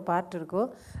செயல்படுத்துறதுன்னு ஒரு பார்ட் இருக்கோ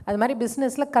அது மாதிரி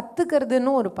பிஸ்னஸில்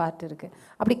கற்றுக்கிறதுன்னு ஒரு பார்ட் இருக்குது.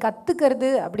 அப்படி கற்றுக்கிறது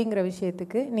அப்படிங்கிற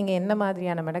விஷயத்துக்கு நீங்கள் என்ன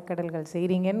மாதிரியான மெனக்கடல்கள்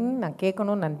செய்கிறீங்கன்னு நான்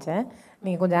கேட்கணும்னு நினச்சேன்.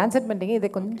 நீங்கள் கொஞ்சம் ஆன்சர் பண்ணிட்டீங்க.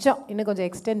 இதை இன்னும் கொஞ்சம்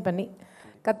எக்ஸ்டெண்ட் பண்ணி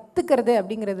கற்றுக்கிறது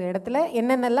அப்படிங்கிறது இடத்துல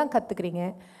என்னென்னலாம் கற்றுக்குறீங்க,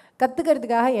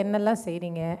 கற்றுக்கிறதுக்காக என்னெல்லாம்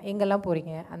செய்கிறீங்க, எங்கெல்லாம்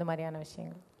போகிறீங்க, அந்த மாதிரியான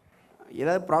விஷயங்கள்.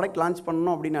 ஏதாவது ப்ராடக்ட் லான்ச்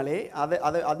பண்ணணும் அப்படின்னாலே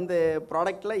அந்த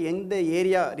ப்ராடக்ட்டில் எந்த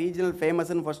ஏரியா ரீஜனல்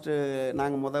ஃபேமஸ்ன்னு ஃபஸ்ட்டு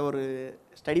நாங்கள் ஒரு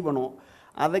ஸ்டடி பண்ணுவோம்.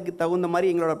 அதுக்கு தகுந்த மாதிரி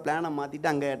எங்களோட பிளானை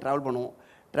மாற்றிட்டு அங்கே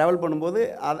ட்ராவல் பண்ணும்போது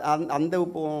அந்த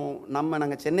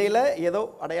நாங்கள் சென்னையில் ஏதோ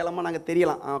அடையாளமாக நாங்கள்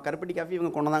தெரியலாம், கருப்பட்டி காஃபி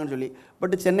இவங்க கொண்டாங்கன்னு சொல்லி.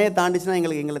 பட் சென்னையை தாண்டிச்சுன்னா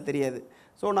எங்களுக்கு தெரியாது.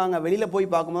 ஸோ நாங்கள் வெளியில்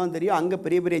போய் பார்க்கும்போது தான் தெரியும் அங்கே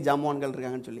பெரிய பெரிய ஜாமான்கள்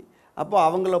இருக்காங்கன்னு சொல்லி. அப்போ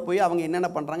அவங்கள போய் அவங்க என்னென்ன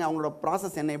பண்ணுறாங்க, அவங்களோட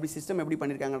ப்ராசஸ் என்ன, எப்படி சிஸ்டம் எப்படி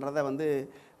பண்ணியிருக்காங்கன்றதை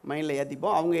மைண்டில்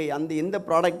ஏற்றிப்போம். அவங்க எந்த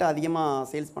ப்ராடக்ட்டை அதிகமாக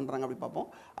சேல்ஸ் பண்ணுறாங்க அப்படி பார்ப்போம்.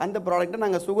 அந்த ப்ராடக்ட்டை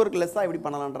நாங்கள் சுகருக்கு லெஸ்ஸாக எப்படி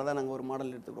பண்ணலான்றதை நாங்கள் ஒரு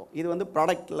மாடல் எடுத்துக்கிறோம். இது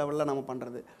ப்ராடக்ட் லெவலில் நம்ம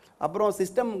பண்ணுறது. அப்புறம்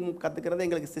சிஸ்டம் கற்றுக்கிறது,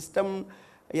 எங்களுக்கு சிஸ்டம்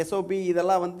எஸ்ஓபி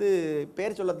இதெல்லாம்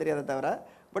பேர் சொல்ல தெரியாத தவிர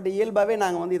பட் இயல்பாகவே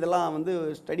நாங்கள் இதெல்லாம்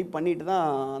ஸ்டடி பண்ணிட்டு தான்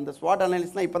அந்த ஸ்வாட்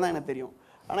அனாலிசிஸ்லாம் இப்போ தான் எனக்கு தெரியும்.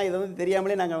 ஆனால் இதை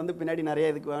தெரியாமலே நாங்கள் பின்னாடி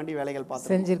நிறைய இதுக்கு வேண்டி வேலைகள்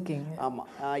பார்த்து செஞ்சுருக்கீங்க. ஆமாம்,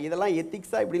 இதெல்லாம்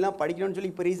எத்திக்ஸாக இப்படிலாம் படிக்கணும்னு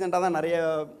சொல்லி இப்போ ரீசெண்டாக தான் நிறைய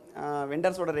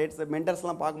வெண்டர்ஸோட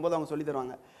மென்டர்ஸ்லாம் பார்க்கும்போது அவங்க சொல்லி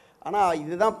தருவாங்க. ஆனால்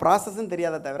இதுதான் ப்ராசஸ்ன்னு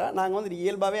தெரியாத தவிர நாங்கள்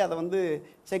இயல்பாகவே அதை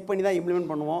செக் பண்ணி தான்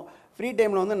இம்ப்ளிமெண்ட் பண்ணுவோம். ஃப்ரீ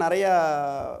டைமில் நிறையா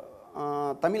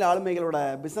தமிழ் ஆளுமைகளோட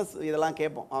பிஸ்னஸ் இதெல்லாம்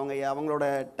கேட்போம். அவங்களோட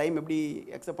டைம் எப்படி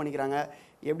அக்செப்ட் பண்ணிக்கிறாங்க,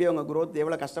 எப்படி அவங்க க்ரோத்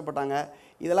எவ்வளோ கஷ்டப்பட்டாங்க,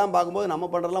 இதெல்லாம் பார்க்கும்போது நம்ம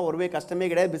பண்ணுறதுலாம் ஒருவே கஷ்டமே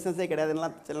கிடையாது, பிஸ்னஸே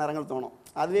கிடையாதுன்னெலாம் சில நேரங்கள் தோணும்.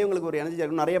 அதுவே உங்களுக்கு ஒரு எனர்ஜி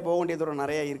இருக்கும். நிறைய போக வேண்டிய தூரம்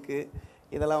நிறைய இருக்குது.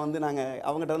 இதெல்லாம் நாங்கள்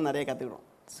அவங்ககிட்ட தான் நிறைய கற்றுக்கிறோம்.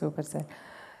 Super sir.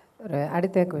 ஒரு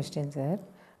அடுத்த கொஸ்டின் சார்,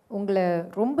 உங்களை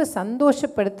ரொம்ப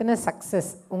சந்தோஷப்படுத்தின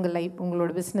சக்ஸஸ் உங்களோட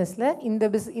பிஸ்னஸில்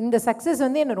இந்த சக்ஸஸ்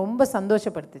என்னை ரொம்ப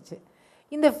சந்தோஷப்படுத்துச்சு,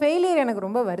 இந்த ஃபெயிலியர் எனக்கு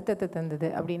ரொம்ப வருத்தத்தை தந்தது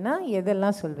அப்படின்னா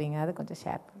எதெல்லாம் சொல்வீங்க? அதை கொஞ்சம்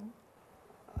ஷேர் பண்ணுங்க.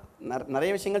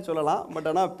 நிறைய விஷயங்கள் சொல்லலாம். பட்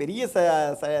ஆனால் பெரிய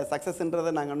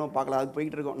சக்ஸஸ்ன்றதை நாங்கள் இன்னும் பார்க்கலாம். அது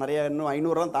போயிட்டு இருக்கோம். நிறைய இன்னும்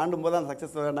 500 தாண்டும் போது அந்த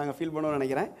சக்ஸஸ் நாங்கள் ஃபீல் பண்ணுவோம்னு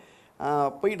நினைக்கிறேன்.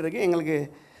 போயிட்டுருக்கு. எங்களுக்கு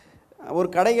ஒரு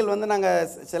கடைகள் நாங்கள்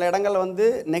சில இடங்களில்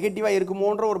நெகட்டிவாக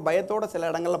இருக்குமோன்ற ஒரு பயத்தோடு சில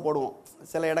இடங்களில் போடுவோம்.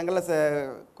 சில இடங்களில்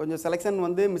கொஞ்சம் செலெக்ஷன்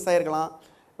மிஸ் ஆகிருக்கலாம்.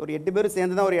 ஒரு 8 பேர்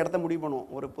சேர்ந்து தான் ஒரு இடத்த முடிவு பண்ணுவோம்.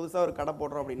 ஒரு புதுசாக ஒரு கடை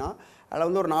போடுறோம் அப்படின்னா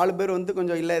அதில் ஒரு 4 பேர்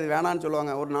கொஞ்சம் இல்லை இது வேணான்னு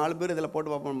சொல்லுவாங்க. ஒரு 4 பேர் இதில்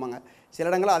போட்டு பார்ப்போம்பாங்க. சில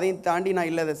இடங்களில் அதையும் தாண்டி நான்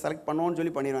இல்லை இதை செலக்ட் பண்ணுவோன்னு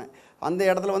சொல்லி பண்ணிடுவேன். அந்த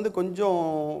இடத்துல கொஞ்சம்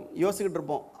யோசிக்கிட்டு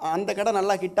இருப்போம். அந்த கடை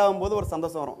நல்லா ஹிட் ஆகும்போது ஒரு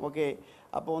சந்தோஷம் வரும். ஓகே,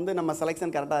 அப்போ நம்ம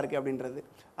செலெக்ஷன் கரெக்டாக இருக்குது அப்படின்றது.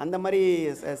 அந்த மாதிரி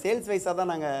சேல்ஸ் வைஸாக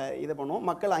தான் நாங்கள் இதை பண்ணுவோம்.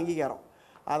 மக்கள் அங்கீகாரம்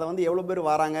அதை எவ்வளோ பேர்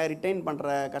வராங்க, ரிட்டைன் பண்ணுற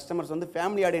கஸ்டமர்ஸ்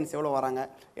ஃபேமிலி ஆடியன்ஸ் எவ்வளோ வராங்க.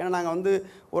 ஏன்னா நாங்கள்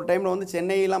ஒரு டைமில்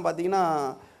சென்னையெலாம் பார்த்திங்கன்னா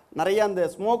நிறையா அந்த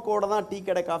ஸ்மோக்கோடு தான் டீ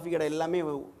கடை காஃபி கடை எல்லாமே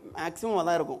மேக்ஸிமம்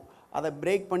அதான் இருக்கும். அதை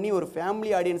பிரேக் பண்ணி ஒரு ஃபேமிலி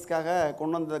ஆடியன்ஸ்க்காக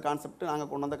கொண்டு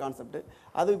வந்த கான்செப்ட்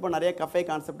அது இப்போ நிறைய கஃபே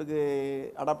கான்செப்ட்டுக்கு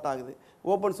அடாப்ட் ஆகுது.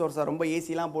 ஓப்பன் சோர்ஸாக ரொம்ப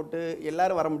ஏசிலாம் போட்டு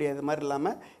எல்லோரும் வர முடியாது மாதிரி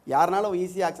இல்லாமல் யாருனாலும்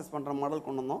ஈஸியாக ஆக்சஸ் பண்ணுற மாடல்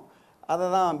கொண்டு வந்தோம். அதை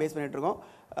தான் பேஸ் பண்ணிகிட்ருக்கோம்.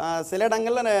 சில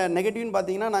இடங்களில் நெகட்டிவ்னு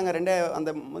பார்த்தீங்கன்னா நாங்கள்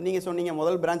அந்த நீங்கள் சொன்னீங்க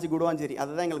முதல் பிரான்ச்சு குடுவாஞ்சேரி,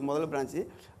 அதுதான் எங்களுக்கு முதல் பிரான்ச்சு.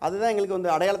 அதுதான்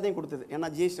எங்களுக்கு அடையாளத்தையும் கொடுத்தது. ஏன்னா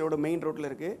ஜிஎஸ்டி ரோடு மெயின் ரோட்டில்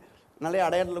இருக்குது, நிறைய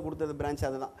அடையாளத்தில் கொடுத்தது பிரான்ச்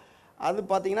அதுதான். அது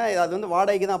பார்த்திங்கன்னா அது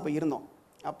வாடகைக்கு தான் அப்போ இருந்தோம்.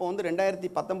 அப்போ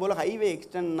 2019 ஹைவே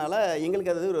எக்ஸ்டென்னால்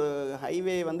எங்களுக்கு அது ஒரு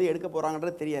ஹைவே எடுக்க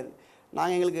போகிறாங்கன்றது தெரியாது.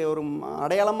 நாங்கள் எங்களுக்கு ஒரு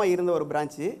அடையாளமாக இருந்த ஒரு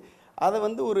பிரான்ச்சு அதை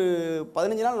ஒரு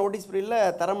 15 நாள் நோட்டீஸ்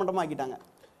பீரியடில் தரமட்டமாக ஆக்கிட்டாங்க.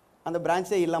 அந்த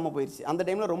பிரான்ச்சே இல்லாமல் போயிடுச்சு. அந்த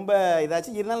டைமில் ரொம்ப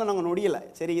இதாச்சு. இருந்தாலும் நாங்கள் நொடியலை.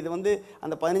 சரி, இது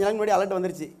அந்த 15 நாளைக்கு முன்னாடி அலர்ட்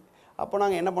வந்துருச்சு. அப்போ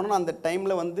நாங்கள் என்ன பண்ணோம், அந்த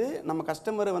டைமில் நம்ம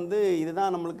கஸ்டமர்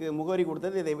இதுதான் நம்மளுக்கு முகவரி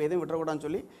கொடுத்தது, இதை எதுவும் விட்டுறக்கூடாதுன்னு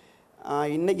சொல்லி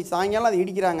இன்றைக்கி சாயங்காலம் அதை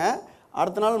இடிக்கிறாங்க.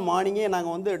 அடுத்த நாள் மார்னிங்கே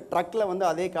நாங்கள் ட்ரக்கில்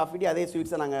அதே காஃபி டீ அதே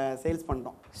ஸ்வீட்ஸை நாங்கள் சேல்ஸ்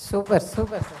பண்ணிட்டோம். Super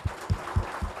super sir.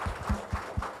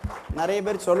 நிறைய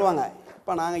பேர் சொல்லுவாங்க,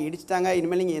 இப்போ நாங்கள் இடிச்சிட்டாங்க,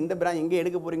 இனிமேல் நீங்கள் எந்த பிரான்ச் எங்கே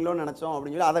எடுக்க போகிறீங்களோன்னு நினச்சோம்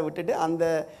அப்படின்னு சொல்லி அதை விட்டுட்டு அந்த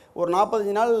ஒரு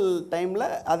 45 நாள் டைமில்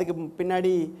அதுக்கு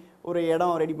பின்னாடி ஒரு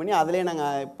இடம் ரெடி பண்ணி அதிலே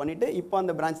நாங்கள் பண்ணிவிட்டு இப்போ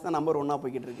அந்த பிரான்ச் தான் நம்பர் 1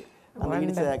 போய்கிட்டு இருக்கு அந்த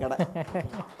இடிச்ச கடை.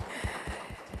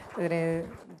 ஒரு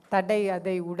தடை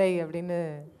அதை உடை அப்படின்னு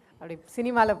அப்படி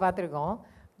சினிமாவில் பார்த்துருக்கோம்.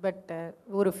 பட்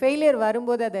ஒரு ஃபெயிலியர்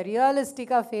வரும்போது அதை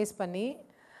ரியலிஸ்டிக்காக ஃபேஸ் பண்ணி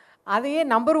அதையே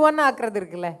நம்பர் 1 ஆக்குறது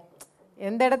இருக்குல்ல.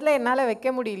 எந்த இடத்துல என்னால் வைக்க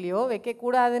முடியலையோ,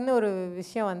 வைக்கக்கூடாதுன்னு ஒரு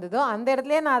விஷயம் வந்ததோ அந்த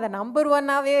இடத்துலையே நான் அதை நம்பர்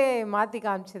 1ஆகவே மாற்றி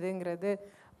காமிச்சதுங்கிறது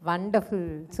வண்டர்ஃபுல்.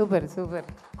 Super super.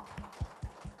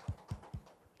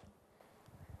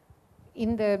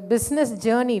 இந்த பிஸ்னஸ்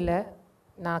ஜேர்னியில்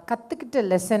நான் கற்றுக்கிட்ட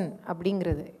லெசன்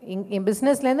அப்படிங்கிறது என்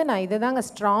பிஸ்னஸ்லேருந்து நான் இதை தாங்க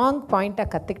ஸ்ட்ராங்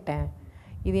பாயிண்ட்டாக கற்றுக்கிட்டேன்,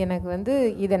 இது எனக்கு வந்து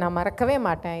இதை நான் மறக்கவே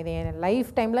மாட்டேன், இதை என் லைஃப்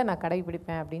டைமில் நான்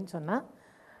கடைபிடிப்பேன் அப்படின்னு சொன்னால்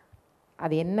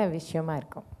அது என்ன விஷயமா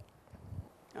இருக்கும்?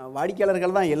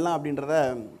 வாடிக்கையாளர்கள் தான் எல்லாம் அப்படின்றத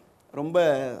ரொம்ப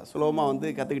சுலபமாக வந்து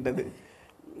கற்றுக்கிட்டது.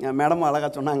 மேடமும்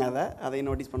அழகாக சொன்னாங்க, அதை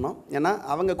நோட்டீஸ் பண்ணோம். ஏன்னா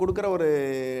அவங்க கொடுக்குற ஒரு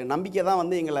நம்பிக்கை தான்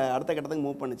வந்து எங்களை அடுத்த கட்டத்துக்கு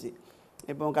மூவ் பண்ணுச்சு.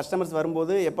 இப்போ கஸ்டமர்ஸ்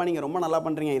வரும்போது, எப்போ நீங்கள் ரொம்ப நல்லா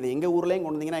பண்ணுறீங்க, இது எங்கள் ஊர்லேயும்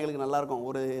கொண்டு வந்தீங்கன்னா எங்களுக்கு நல்லாயிருக்கும்,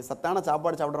 ஒரு சத்தான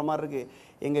சாப்பாடு சாப்பிட்ற மாதிரி இருக்குது,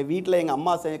 எங்கள் வீட்டில் எங்கள்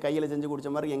அம்மா கையில் செஞ்சு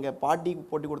குடித்த மாதிரி, எங்கள் பாட்டி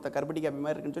போட்டு கொடுத்த கருப்பட்டி காப்பி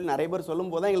மாதிரி இருக்குன்னு சொல்லி நிறைய பேர்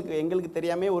சொல்லும்போது தான் எங்களுக்கு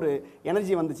தெரியாமல் ஒரு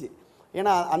எனர்ஜி வந்துச்சு.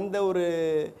 ஏன்னா அந்த ஒரு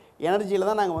எனர்ஜியில்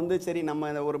தான் நாங்கள் வந்து சரி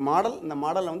நம்ம ஒரு இந்த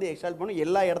மாடலில் வந்து எக்ஸ்டால் பண்ணி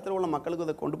எல்லா இடத்துல உள்ள மக்களுக்கு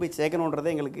அதை கொண்டு போய்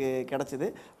சேர்க்கணுன்றதே எங்களுக்கு கிடச்சிது.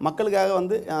 மக்களுக்காக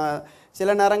வந்து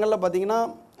சில நேரங்களில் பார்த்திங்கன்னா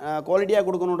குவாலிட்டியாக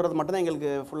கொடுக்கணுன்றது மட்டும்தான்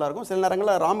எங்களுக்கு ஃபுல்லாக இருக்கும். சில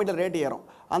நேரங்களில் ரா மெட்டீரியல் ரேட் ஏறும்.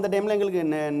 அந்த டைமில் எங்களுக்கு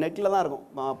நெட்டில் தான் இருக்கும்,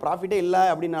 ப்ராஃபிட்டே இல்லை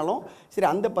அப்படின்னாலும் சரி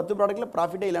அந்த 10 ப்ராடக்ட்டில்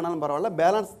ப்ராஃபிட்டே இல்லைனாலும் பரவாயில்ல,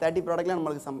 பேலன்ஸ் 30 ப்ராடக்ட்டில்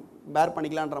நம்மளுக்கு பேர்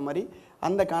பண்ணிக்கலான்ற மாதிரி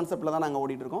அந்த கான்செப்டில் தான் நாங்கள்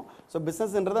ஓடிட்டுருக்கோம். ஸோ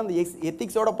பிஸ்னஸ்ன்றது அந்த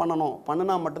எத்திக்ஸோடு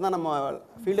பண்ணினா மட்டும்தான் நம்ம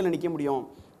ஃபீல்டில் நிற்க முடியும்.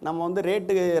 நம்ம வந்து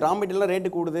ரேட்டு ரா மெட்டீரியல்லாம் ரேட்டு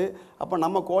கூடுது, அப்போ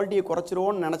நம்ம குவாலிட்டியை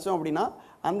குறைச்சிருவோன்னு நினச்சோம் அப்படின்னா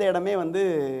அந்த இடமே வந்து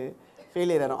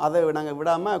ஃபெயிலியர் ஆகிடும். அதை நாங்கள்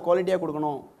விடாமல் குவாலிட்டியாக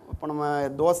கொடுக்கணும். இப்போ நம்ம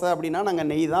தோசை அப்படின்னா நாங்கள்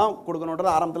நெய் தான் கொடுக்கணுன்றது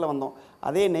ஆரம்பத்தில் வந்தோம்.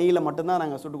 அதே நெய்யில் மட்டும்தான்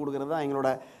நாங்கள் சுட்டு கொடுக்குறது தான் எங்களோட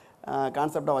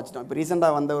கான்செப்டாக வச்சுட்டோம். இப்போ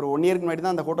ரீசெண்டாக வந்த ஒரு 1 இயருக்கு முன்னாடி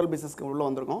தான் அந்த ஹோட்டல் பிஸ்னஸ்க்கு உள்ளே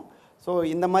வந்திருக்கோம். ஸோ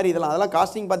இந்த மாதிரி அதெல்லாம்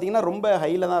காஸ்டிங் பார்த்திங்கன்னா ரொம்ப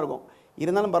ஹையில் தான் இருக்கும்.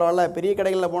 இருந்தாலும் பரவாயில்ல, பெரிய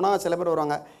கடைகளில் போனால் சில பேர்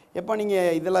வருவாங்க, எப்போ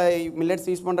நீங்கள் இதில் மில்லட்ஸ்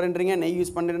யூஸ் பண்ணுறேன்றீங்க, நெய்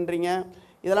யூஸ் பண்ணுறேன்றீங்க,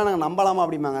 இதெல்லாம் நாங்கள் நம்பலாமா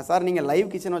அப்படிம்பாங்க. சார் நீங்கள்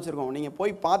லைவ் கிச்சன் வச்சுருக்கோம், நீங்கள்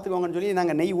போய் பார்த்துக்கோங்கன்னு சொல்லி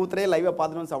நாங்கள் நெய் ஊற்றுறே லைவாக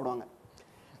பார்த்துட்டு வந்து சாப்பிடுவாங்க.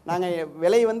 நாங்கள்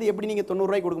விலை வந்து எப்படி நீங்கள் 90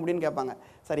 ரூபாய்க்கு கொடுக்க முடியும்னு கேட்பாங்க.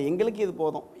 சார் எங்களுக்கு இது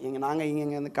போதும், நாங்கள்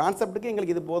இந்த கான்செப்ட்டுக்கு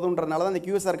எங்களுக்கு இது போதுன்றதுனால தான் இந்த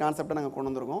QSR கான்செப்டை நாங்கள்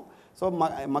கொண்டு வந்திருக்கோம். ஸோ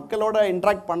மக்களோட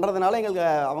இன்ட்ராக்ட் பண்ணுறதுனால எங்களுக்கு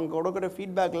அவங்க கொடுக்குற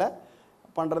ஃபீட்பேக்கில்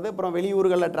பண்ணுறது, அப்புறம்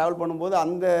வெளியூர்களில் ட்ராவல் பண்ணும்போது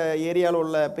அந்த ஏரியாவில்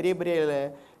உள்ள பெரிய பெரிய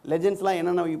லெஜெண்ட்ஸ்லாம்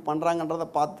என்னென்ன பண்ணுறாங்கன்றதை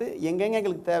பார்த்து எங்கெங்கே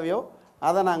எங்களுக்கு தேவையோ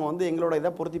அதை நாங்கள் வந்து எங்களோட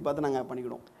இதை பொருத்தி பார்த்து நாங்கள்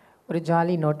பண்ணிக்கிடுவோம். ஒரு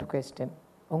ஜாலி நோட் கொஸ்டின்,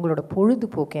 உங்களோட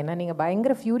பொழுதுபோக்கு என்ன? நீங்கள்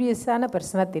பயங்கர ஃபியூரியஸான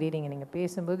பர்சனாக தெரியுறீங்க, நீங்கள்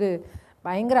பேசும்போது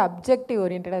பயங்கர அப்ஜெக்டிவ்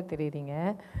ஓரியன்டாக தெரியுறீங்க,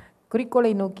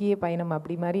 குறிக்கோளை நோக்கிய பயணம்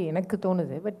அப்படி மாதிரி எனக்கு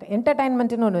தோணுது. பட்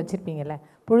என்டர்டைன்மெண்ட்டுன்னு ஒன்று வச்சுருப்பீங்கல்ல,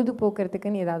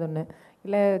 பொழுதுபோக்குறதுக்குன்னு ஏதாவது ஒன்று,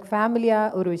 இல்லை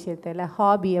ஃபேமிலியாக ஒரு விஷயத்த, இல்லை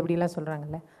ஹாபி அப்படிலாம்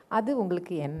சொல்கிறாங்கல்ல, அது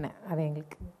உங்களுக்கு என்ன? அதை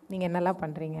எங்களுக்கு நீங்கள் என்னெல்லாம்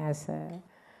பண்ணுறீங்க ஆஸ்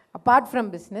அப்பார்ட் ஃப்ரம்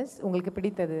பிஸ்னஸ், உங்களுக்கு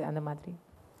பிடித்தது அந்த மாதிரி?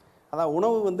 அதான்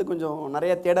உணவு வந்து கொஞ்சம்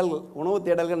நிறைய உணவு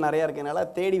தேடல்கள் நிறையா இருக்கனால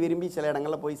தேடி விரும்பி சில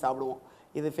இடங்களில் போய் சாப்பிடுவோம்.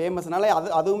 இது ஃபேமஸ்னால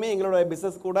அதுவுமே எங்களோட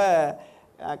பிஸ்னஸ் கூட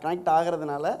கனெக்ட்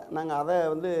ஆகிறதுனால நாங்கள் அதை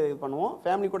வந்து இது பண்ணுவோம்.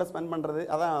 ஃபேமிலி கூட ஸ்பெண்ட் பண்ணுறது,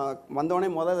 அதான் வந்தோடனே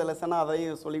முதல் லெசனாக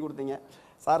அதையும் சொல்லி கொடுத்தீங்க.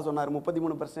 சார் சொன்னார்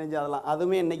 33% அதெல்லாம்,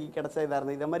 அதுவுமே இன்றைக்கி கிடச்ச இதாக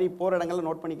இருந்தது. இதை மாதிரி போகிற இடங்களில்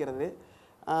நோட் பண்ணிக்கிறது,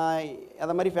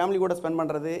 அதை மாதிரி ஃபேமிலி கூட ஸ்பெண்ட்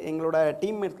பண்ணுறது, எங்களோட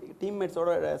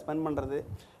டீம்மேட்ஸோடு ஸ்பெண்ட் பண்ணுறது,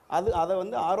 அதை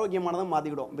வந்து ஆரோக்கியமானதாக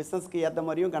மாற்றிக்கிடுவோம். பிஸ்னஸ்க்கு ஏற்ற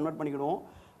மாதிரியும் கன்வெர்ட் பண்ணிக்கிடுவோம்.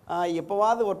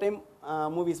 எப்போவாவது ஒரு டைம்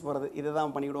மூவிஸ் போகிறது, இதை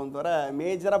தான் பண்ணிக்கிடுவோம் தவிர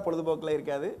மேஜராக பொழுதுபோக்கில்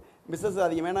இருக்காது. பிஸ்னஸ்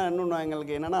அதிகமாக இன்னொன்று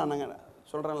எங்களுக்கு என்னென்னா, நாங்கள்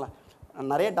சொல்கிறேன்ல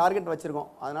நிறைய டார்கெட் வச்சுருக்கோம்,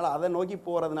 அதனால் அதை நோக்கி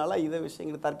போகிறதுனால இதை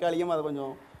விஷயங்கள் தற்காலிகமாக அதை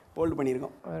கொஞ்சம் ஹோல்டு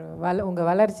பண்ணியிருக்கோம். உங்கள்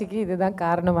வளர்ச்சிக்கு இதுதான்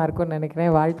காரணமாக இருக்கும்னு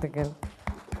நினைக்கிறேன். வாழ்த்துக்கள்.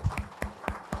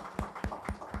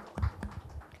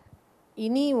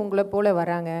 இனி உங்களை போல்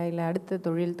வராங்க, இல்லை அடுத்த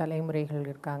தொழில் தலைமுறைகள்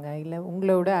இருக்காங்க, இல்லை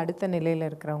உங்களோட அடுத்த நிலையில்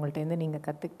இருக்கிறவங்கள்ட்டேருந்து நீங்கள்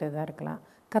கற்றுக்கிட்டதாக இருக்கலாம்.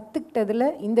 கற்றுக்கிட்டதில்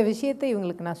இந்த விஷயத்தை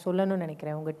இவங்களுக்கு நான் சொல்லணும்னு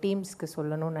நினைக்கிறேன், உங்கள் டீம்ஸ்க்கு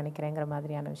சொல்லணும்னு நினைக்கிறேங்கிற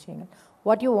மாதிரியான விஷயங்கள்.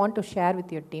 What you want to share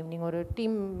with your team? நீங்கள் ஒரு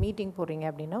டீம் மீட்டிங் போடுறீங்க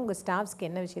அப்படின்னா உங்கள் ஸ்டாஃப்ஸ்க்கு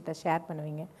என்ன விஷயத்தை ஷேர்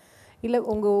பண்ணுவீங்க? இல்லை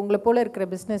உங்களை போல் இருக்கிற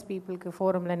பிஸ்னஸ் பீப்புளுக்கு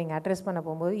ஃபோரமில் நீங்கள் அட்ரஸ் பண்ண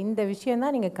போகும்போது இந்த விஷயம்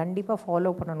தான் நீங்கள் கண்டிப்பாக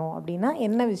ஃபாலோ பண்ணணும் அப்படின்னா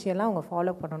என்ன விஷயம்லாம் அவங்க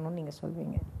ஃபாலோ பண்ணணும்னு நீங்கள்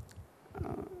சொல்வீங்க?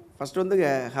 ஃபஸ்ட்டு வந்து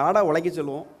ஹார்டாக உழைக்க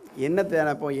சொல்லுவோம்.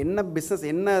 இப்போ என்ன பிஸ்னஸ்,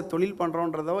 என்ன தொழில்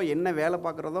பண்ணுறோன்றதோ, என்ன வேலை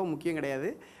பார்க்குறதோ முக்கியம் கிடையாது.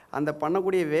 அந்த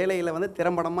பண்ணக்கூடிய வேலையில் வந்து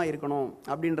திறம்படமாக இருக்கணும்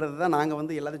அப்படின்றது தான் நாங்கள்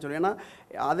வந்து எல்லாத்தையும் சொல்லுவோம்.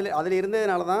 ஏன்னா அதில்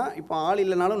இருந்ததுனால தான் இப்போ ஆள்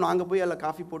இல்லைனாலும் நாங்கள் போய் அதில்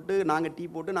காஃபி போட்டு, நாங்கள் டீ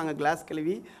போட்டு, நாங்கள் கிளாஸ்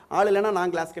கழுவி, ஆள் இல்லைன்னா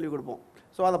நாங்கள் கிளாஸ் கழுவி கொடுப்போம்.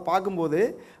 ஸோ அதை பார்க்கும்போது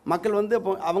மக்கள் வந்து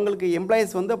அப்போ அவங்களுக்கு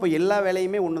எம்ப்ளாயீஸ் வந்து அப்போ எல்லா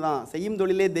வேலையுமே ஒன்று தான், செய்யும்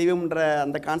தொழிலே தெய்வம்ன்ற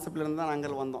அந்த கான்செப்ட்லேருந்து தான்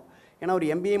நாங்கள் வந்தோம். ஏன்னா ஒரு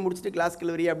MBA முடிச்சுட்டு கிளாஸ்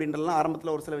கழுவி அப்படின்றலாம்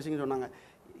ஆரம்பத்தில் ஒரு சில விஷயங்கள் சொன்னாங்க.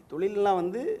 தொழிலெலாம்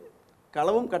வந்து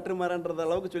களவும் கற்றுமாறன்ற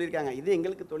அளவுக்கு சொல்லியிருக்காங்க, இது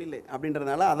எங்களுக்கு தொழில்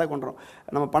அப்படின்றதுனால அதை கொண்டுறோம்.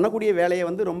 நம்ம பண்ணக்கூடிய வேலையை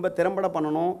வந்து ரொம்ப திறம்பட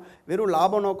பண்ணணும். வெறும்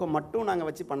லாப நோக்கம் மட்டும் நாங்கள்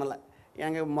வச்சு பண்ணலை.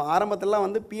 எங்கள் ஆரம்பத்திலலாம்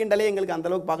வந்து P&L எங்களுக்கு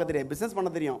அந்தளவுக்கு பார்க்க தெரியாது, பிஸ்னஸ் பண்ண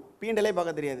தெரியும், P&L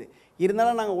பார்க்க தெரியாது.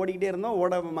 இருந்தாலும் நாங்கள் ஓடிக்கிட்டே இருந்தோம்.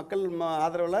 மக்கள்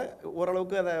ஆதரவில்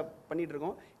ஓரளவுக்கு அதை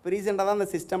பண்ணிகிட்ருக்கோம். இப்போ ரீசெண்டாக தான் அந்த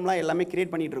சிஸ்டம்லாம் எல்லாமே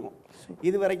க்ரியேட் பண்ணிகிட்ருக்கோம்.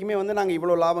 இது வரைக்குமே வந்து நாங்கள்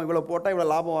இவ்வளோ லாபம், இவ்வளோ போட்டால் இவ்வளோ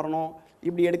லாபம் வரணும்,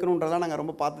 இப்படி எடுக்கணுன்றதெல்லாம் நாங்கள்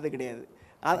ரொம்ப பார்த்தது கிடையாது.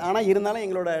 ஆனால் இருந்தாலும்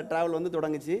எங்களோட ட்ராவல் வந்து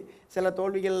தொடங்குச்சு. சில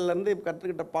தோல்விகள்லேருந்து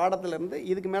கற்றுக்கிட்ட பாடத்துலேருந்து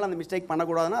இதுக்கு மேலே அந்த மிஸ்டேக்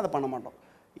பண்ணக்கூடாதுன்னா அதை பண்ண மாட்டோம்.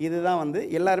 இதுதான் வந்து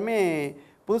எல்லாருமே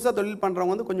புதுசாக தொழில்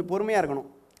பண்ணுறவங்க வந்து கொஞ்சம் பொறுமையாக இருக்கணும்.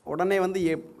 உடனே வந்து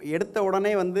எடுத்த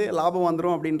உடனே வந்து லாபம்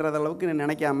வந்துடும் அப்படின்றத அளவுக்கு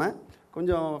நினைக்காம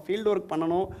கொஞ்சம் ஃபீல்டு ஒர்க்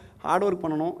பண்ணணும், ஹார்ட் ஒர்க்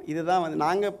பண்ணணும். இதுதான் வந்து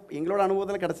நாங்கள் எங்களோட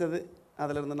அனுபவத்தில் கிடச்சது.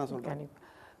 அதிலிருந்து நான் சொல்கிறேன்.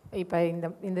 இப்போ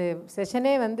இந்த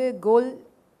செஷனே வந்து கோல்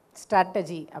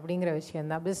ஸ்ட்ராட்டஜி அப்படிங்கிற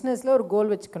விஷயந்தான். பிஸ்னஸில் ஒரு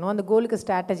கோல் வச்சுக்கணும், அந்த கோலுக்கு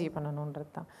ஸ்ட்ராட்டஜி பண்ணணுன்றது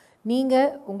தான்.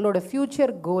 நீங்கள் உங்களோட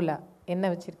ஃப்யூச்சர் கோலாக என்ன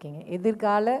வச்சுருக்கீங்க?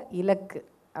 எதிர்கால இலக்கு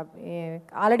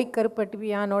ஆல்ரெடி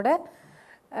கருப்பட்டியானோட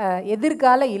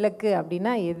எதிர்கால இலக்கு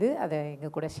அப்படின்னா எது? அதை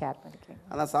எங்கள் கூட ஷேர் பண்ணிக்கிறேன்.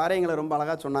 அதான் சாரே எங்களை ரொம்ப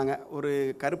அழகாக சொன்னாங்க. ஒரு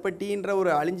கருப்பட்டின்ற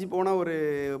ஒரு அழிஞ்சு போன ஒரு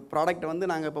ப்ராடக்டை வந்து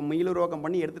நாங்கள் இப்போ மீளுருவாக்கம்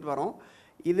பண்ணி எடுத்துகிட்டு வரோம்.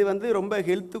 இது வந்து ரொம்ப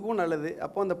ஹெல்த்துக்கும் நல்லது.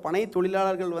 அப்போது அந்த பனை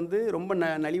தொழிலாளர்கள் வந்து ரொம்ப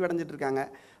நலிவடைஞ்சிட்டு இருக்காங்க.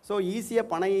 ஸோ ஈஸியாக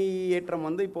பனை ஏற்றம்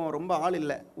வந்து இப்போ ரொம்ப ஆள்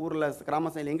இல்லை ஊரில்,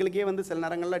 கிராம சைடில். எங்களுக்கே வந்து சில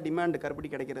நேரங்களில் டிமாண்டு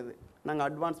கருப்பட்டி கிடைக்கிறது. நாங்கள்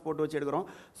அட்வான்ஸ் போட்டு வச்சு எடுக்கிறோம்.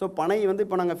 ஸோ பனை வந்து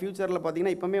இப்போ நாங்கள் ஃப்யூச்சரில்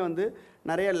பார்த்திங்கன்னா இப்போமே வந்து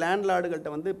நிறைய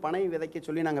லேண்ட்லார்டுகள்கிட்ட வந்து பனை விதைக்க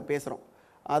சொல்லி நாங்கள் பேசுகிறோம்.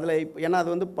 அதில் ஏன்னா அது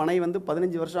வந்து பனை வந்து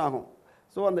 15 வருஷம் ஆகும்.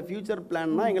 ஸோ அந்த ஃப்யூச்சர்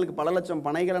பிளான்னா எங்களுக்கு பல லட்சம்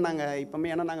பனைகளை நாங்கள் இப்போமே,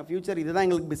 ஏன்னா நாங்கள் ஃப்யூச்சர் இதுதான்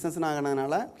எங்களுக்கு பிஸ்னஸ்னு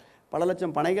ஆகினதுனால பல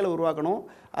லட்சம் பனைகளை உருவாக்கணும்.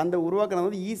 அந்த உருவாக்கினது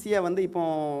வந்து ஈஸியாக வந்து இப்போ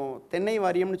தென்னை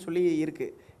வாரியம்னு சொல்லி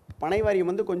இருக்குது. பனை வாரியம்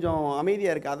வந்து கொஞ்சம்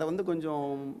அமைதியாக இருக்குது. அதை வந்து கொஞ்சம்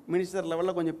மினிஸ்டர்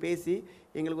லெவலில் கொஞ்சம் பேசி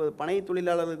எங்களுக்கு ஒரு பனை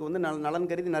தொழிலாளர்களுக்கு வந்து நலன்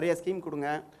கருதி நிறைய ஸ்கீம் கொடுங்க.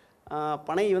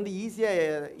 பனை வந்து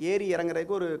ஈஸியாக ஏறி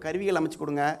இறங்குறதுக்கு ஒரு கருவிகள் அமைச்சு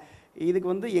கொடுங்க. இதுக்கு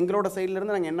வந்து எங்களோட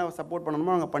சைட்லேருந்து நாங்கள் என்ன சப்போர்ட்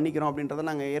பண்ணணுமோ நாங்கள் பண்ணிக்கிறோம் அப்படின்றத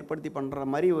நாங்கள் ஏற்படுத்தி பண்ணுற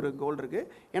மாதிரி ஒரு கோல் இருக்குது.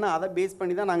 ஏன்னா அதை பேஸ்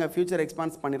பண்ணி தான் நாங்கள் ஃப்யூச்சர்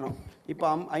எக்ஸ்பான்ஸ் பண்ணிடுறோம். இப்போ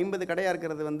 50 கடையாக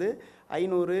இருக்கிறது வந்து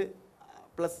 500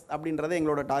 ப்ளஸ் அப்படின்றத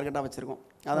எங்களோட டார்கெட்டாக வச்சுருக்கோம்.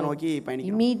 அதை நோக்கி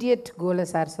பயணிக்கும். இமீடியட் கோலை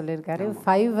சார் சொல்லியிருக்காரு.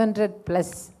 500+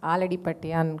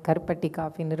 ஆலடிப்பட்டியான் கருப்பட்டி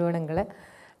காஃபி நிறுவனங்களை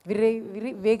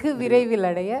வெகு விரைவில்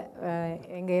அடைய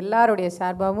எங்கள் எல்லாருடைய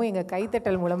சார்பாகவும் எங்கள்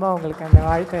கைத்தட்டல் மூலமாக உங்களுக்கு அந்த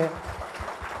வாழ்க்கை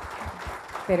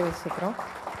தெரிவிச்சுக்கிறோம்.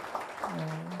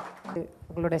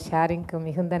 உங்களோட ஷேரிங்க்கு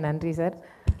மிகுந்த நன்றி சார்.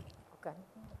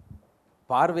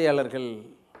 பார்வையாளர்கள்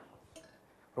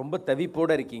ரொம்ப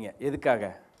தவிப்போடு இருக்கீங்க. எதுக்காக?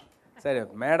 சரி,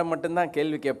 மேடம் மட்டும்தான்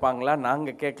கேள்வி கேட்பாங்களா,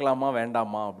 நாங்கள் கேட்கலாமா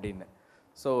வேண்டாமா அப்படின்னு.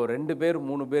 ஸோ 2 பேர்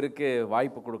 3 பேருக்கு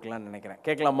வாய்ப்பு கொடுக்கலான்னு நினைக்கிறேன்.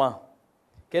 கேட்கலாமா?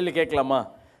 கேள்வி கேட்கலாமா?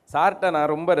 சார்கிட்ட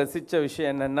நான் ரொம்ப ரசித்த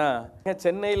விஷயம் என்னென்னா,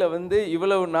 சென்னையில் வந்து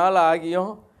இவ்வளவு நாள்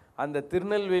ஆகியும் அந்த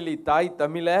திருநெல்வேலி தாய்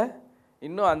தமிழை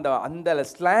இன்னும் அந்த அந்த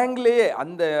ஸ்லாங்லேயே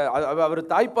அந்த அவர்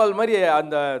தாய்ப்பால் மாதிரி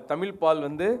அந்த தமிழ் பால்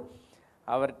வந்து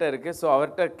அவர்கிட்ட இருக்குது. ஸோ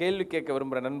அவர்கிட்ட கேள்வி கேட்க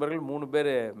விரும்புகிற நண்பர்கள் 3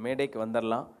 பேர் மேடைக்கு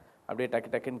வந்துடலாம். அப்படியே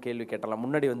டக்குன்னு கேள்வி கேட்டலாம்.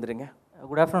 முன்னாடி வந்துடுங்க.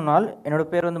 Good afternoon all. என்னோடய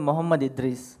பேர் வந்து Mohammed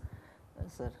Idris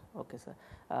sir. Okay sir,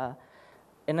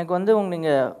 எனக்கு வந்து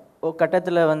நீங்கள் ஒரு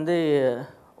கட்டத்தில் வந்து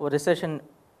ஒரு ரிசெஷன்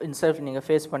இன்செல்ஃப் நீங்கள்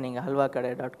ஃபேஸ் பண்ணீங்க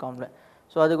halwakadai.comல.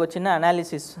 ஸோ அதுக்கு ஒரு சின்ன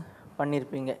அனாலிசிஸ்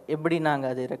பண்ணியிருப்பீங்க, எப்படி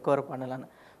நாங்கள் அதை ரெக்கவர் பண்ணலான்னு.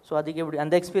 ஸோ அதுக்கு எப்படி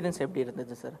அந்த எக்ஸ்பீரியன்ஸ் எப்படி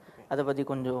இருந்தது சார்? அதை பற்றி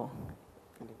கொஞ்சம்.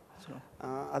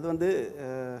 அது வந்து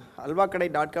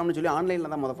halwakadai.comனு சொல்லி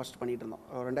ஆன்லைனில் தான் ஃபஸ்ட் பண்ணிகிட்டு இருந்தோம்.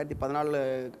 2014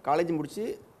 காலேஜ் முடித்து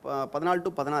 14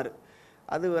 to 16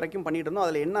 அது வரைக்கும் பண்ணிகிட்டு இருந்தோம்.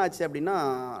 அதில் என்ன ஆச்சு அப்படின்னா,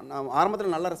 நான்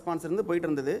ஆரம்பத்தில் நல்ல ரெஸ்பான்ஸ் இருந்து போயிட்டு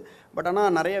இருந்தது. பட்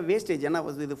ஆனால் நிறைய வேஸ்டேஜ், ஏன்னா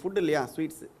இது ஃபுட் இல்லையா,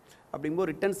 ஸ்வீட்ஸு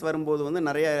அப்படிங்கும்போது ரிட்டர்ன்ஸ் வரும்போது வந்து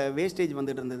நிறைய வேஸ்டேஜ்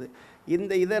வந்துட்டு இருந்தது.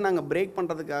 இதை நாங்கள் பிரேக்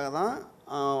பண்ணுறதுக்காக தான்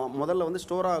முதல்ல வந்து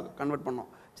ஸ்டோராக கன்வெர்ட் பண்ணோம்.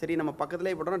 சரி, நம்ம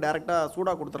பக்கத்துலேயே போட்டோம்னா டேரெக்டாக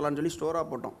சூடாக கொடுத்துடலான்னு சொல்லி ஸ்டோராக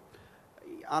போட்டோம்.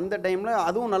 அந்த டைமில்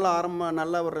அதுவும்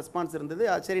நல்ல ஒரு ரெஸ்பான்ஸ் இருந்தது.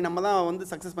 சரி, நம்ம தான் வந்து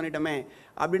சக்ஸஸ் பண்ணிட்டோமே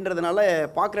அப்படின்றதுனால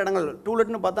பார்க்குற இடங்கள்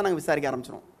டூலெட்னு பார்த்தா நாங்கள் விசாரிக்க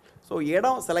ஆரம்பிச்சிடும். ஸோ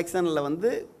இடம் செலெக்ஷனில் வந்து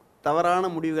தவறான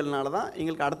முடிவுகள்னால தான்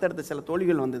எங்களுக்கு அடுத்தடுத்த சில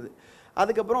தோல்விகள் வந்தது.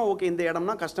 அதுக்கப்புறம் ஓகே, இந்த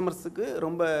இடம்னா கஸ்டமர்ஸுக்கு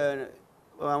ரொம்ப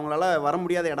அவங்களால வர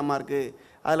முடியாத இடமா இருக்குது.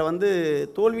 அதில் வந்து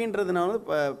தோல்வின்றதுனால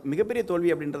இப்போ மிகப்பெரிய தோல்வி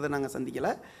அப்படின்றத நாங்கள்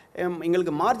சந்திக்கலை.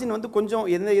 எங்களுக்கு மார்ஜின் வந்து கொஞ்சம்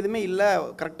எதுவுமே இல்லை,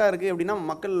 கரெக்டாக இருக்குது அப்படின்னா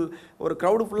மக்கள் ஒரு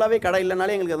க்ரௌடு ஃபுல்லாகவே கடை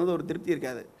இல்லைனாலே எங்களுக்கு அது வந்து ஒரு திருப்தி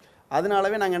இருக்காது.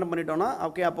 அதனாலவே நாங்கள் என்ன பண்ணிட்டோம்னா,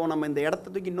 ஓகே அப்போ நம்ம இந்த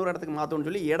இடத்த தூக்கி இன்னொரு இடத்துக்கு மாற்றோம்னு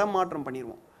சொல்லி இடம் மாற்றம்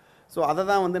பண்ணிடுவோம். ஸோ அதை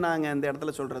தான் வந்து நாங்கள் இந்த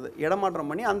இடத்துல சொல்கிறது, இடமாற்றம்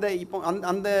பண்ணி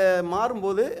அந்த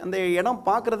மாறும்போது அந்த இடம்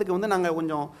பார்க்குறதுக்கு வந்து நாங்கள்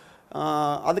கொஞ்சம்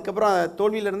அதுக்கப்புறம்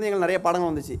தோல்வியிலேருந்து எங்களுக்கு நிறைய பாடங்கள்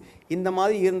வந்துச்சு. இந்த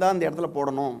மாதிரி இருந்தால் அந்த இடத்துல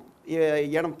போடணும்,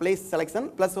 இடம் பிளேஸ் செலெக்ஷன்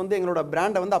ப்ளஸ் வந்து எங்களோட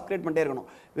பிராண்டை வந்து அப்கிரேட் பண்ணிட்டே இருக்கணும்.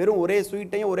 வெறும் ஒரே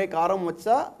ஸ்வீட்டையும் ஒரே காரமும்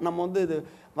வச்சா நம்ம வந்து இது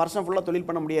வருஷம் ஃபுல்லாக தொழில்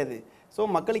பண்ண முடியாது. ஸோ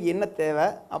மக்களுக்கு என்ன தேவை,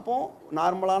 அப்போது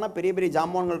நார்மலான பெரிய பெரிய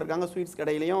ஜாமான்கள் இருக்காங்க ஸ்வீட்ஸ்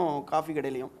கடையிலையும் காஃபி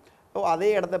கடையிலையும். ஸோ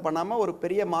அதே இடத்த பண்ணாமல் ஒரு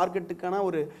பெரிய மார்க்கெட்டுக்கான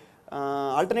ஒரு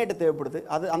ஆல்டர்னேட்டிவ் தேவைப்படுது.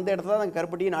 அந்த இடத்துல தான் நாங்கள்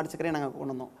கருப்பட்டியும் நாட்டு சக்கரையும் நாங்கள்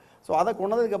கொண்டு வந்தோம். ஸோ அதை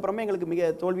கொண்டதுக்கப்புறமே எங்களுக்கு மிக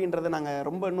தோல்வின்றதை நாங்கள்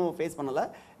ரொம்ப இன்னும் ஃபேஸ் பண்ணலை.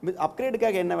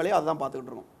 அப்கிரேடுக்காக என்ன வேலையோ அதை தான்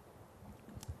பார்த்துக்கிட்டு இருக்கோம்.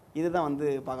 இதுதான் வந்து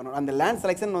பார்க்கணும். அந்த லேண்ட்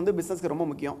செலெக்ஷன் வந்து பிஸ்னஸ்க்கு ரொம்ப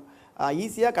முக்கியம்.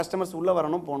 ஈஸியாக கஸ்டமர்ஸ் உள்ளே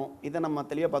வரணும் போகணும், இதை நம்ம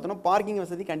தெளிவாக பார்த்தோம். பார்க்கிங்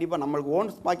வசதி கண்டிப்பாக நம்மளுக்கு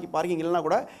ஓன் பார்க்கிங் இல்லைனா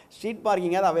கூட ஸ்ட்ரீட்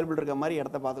பார்க்கிங்காவது அவைலபிள் இருக்க மாதிரி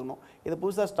இடத்த பார்த்துக்கணும். இதை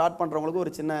புதுசாக ஸ்டார்ட் பண்ணுறவங்களுக்கு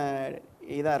ஒரு சின்ன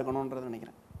இதாக இருக்கணுன்றது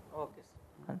நினைக்கிறேன். Okay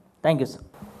sir, thank you sir.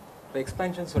 இப்போ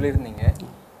எக்ஸ்பேன்ஷன் சொல்லியிருந்தீங்க,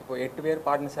 இப்போ 8 பேர்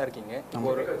பார்ட்னர்ஸாக இருக்கீங்க. இப்போ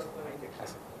ஒரு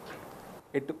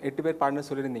எட்டு பேர் பார்ட்னர்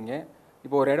சொல்லியிருந்தீங்க.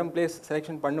 இப்போ ஒரு இடம் பிளேஸ்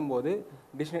செலெக்ஷன் பண்ணும்போது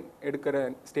டிசிஷன் எடுக்கிற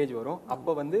ஸ்டேஜ் வரும்.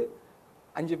 அப்போ வந்து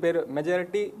 5 பேர்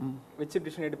மெஜாரிட்டி வச்சு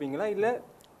டிசிஷன் எடுப்பீங்களா, இல்லை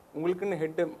உங்களுக்குன்னு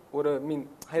ஹெட் ஒரு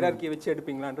ஹைரார்க்கியை வச்சு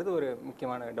எடுப்பீங்களான்றது ஒரு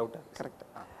முக்கியமான டவுட்டாக. கரெக்ட்.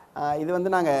 இது வந்து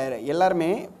நாங்கள் எல்லாருமே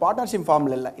பார்ட்னர்ஷிப்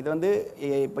ஃபார்மில் இல்லை. இது வந்து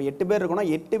இப்போ 8 பேர் இருக்கோம்னா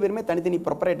 8 பேருமே தனித்தனி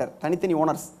ப்ரொப்ரேட்டர், தனித்தனி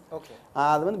ஓனர்ஸ். ஓகே.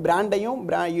 அது வந்து பிராண்டையும்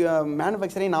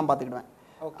மேனுஃபேக்சரையும் நான் பார்த்துக்கிடுவேன்.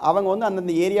 அவங்க வந்து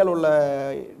அந்தந்த ஏரியாவில் உள்ள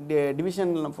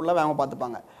டிவிஷன் ஃபுல்லாக அவங்க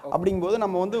பார்த்துப்பாங்க. அப்படிங்கும்போது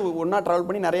நம்ம வந்து ஒன்றா ட்ராவல்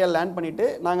பண்ணி நிறையா லேர்ன் பண்ணிவிட்டு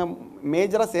நாங்கள்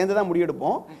மேஜராக சேர்ந்து தான்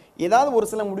முடிவெடுப்போம். ஏதாவது ஒரு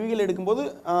சில முடிவுகள் எடுக்கும்போது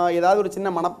ஏதாவது ஒரு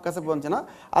சின்ன மனக்கசப்பு வந்துச்சுன்னா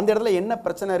அந்த இடத்துல என்ன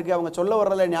பிரச்சனை இருக்குது, அவங்க சொல்ல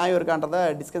வர்றதுல நியாயம் இருக்கான்றதை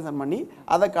டிஸ்கஷன் பண்ணி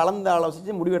அதை கலந்து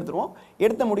ஆலோசித்து முடிவு எடுத்துருவோம்.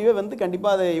 எடுத்த முடிவை வந்து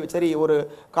கண்டிப்பாக அது சரி ஒரு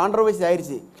கான்ட்ரவர்சி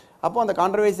ஆயிடுச்சு, அப்போ அந்த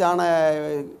கான்ட்ரவர்சி ஆன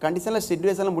கண்டிஷனில்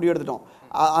சிச்சுவேஷனில் முடிவு எடுத்துட்டோம்,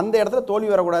 அந்த இடத்துல தோல்வி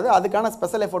வரக்கூடாது, அதுக்கான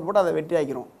ஸ்பெஷல் எஃபோர்ட் போட்டு அதை வெற்றி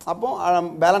ஆகிக்கிறோம். அப்போ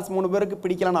பேலன்ஸ் 3 பேருக்கு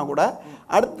பிடிக்கலனா கூட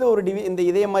அடுத்து ஒரு இந்த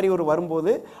இதே மாதிரி ஒரு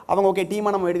வரும்போது அவங்க ஓகே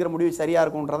டீமாக நம்ம எடுக்கிற முடிவு சரியாக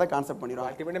இருக்கும்ன்றதை கான்செப்ட் பண்ணிடுவோம்.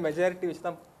 அல்டிமேட் மெஜாரிட்டி வச்சு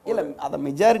தான் இல்லை, அதை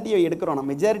மெஜாரிட்டியை எடுக்கிறோம்.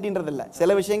 நம்ம மெஜாரிட்டின்றது இல்லை,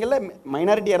 சில விஷயங்களில்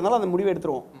மைனாரிட்டியாக இருந்தாலும் அந்த முடிவு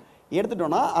எடுத்துருவோம்.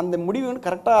 எடுத்துட்டோன்னா அந்த முடிவு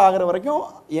கரெக்டாக ஆகிற வரைக்கும்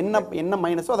என்ன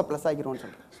மைனஸோ அதை ப்ளஸ் ஆகிக்கிறோம்னு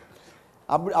சொல்கிறேன்.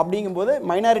 அப்படிங்கும்போது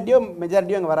மைனாரிட்டியோ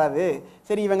மெஜாரிட்டியோ அங்கே வராது,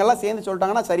 சரி இவங்கெல்லாம் சேர்ந்து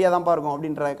சொல்லிட்டாங்கன்னா சரியாக தான்ப்பா இருக்கும்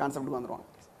அப்படின்ற கான்செப்ட்டுக்கு வந்துடுவாங்க.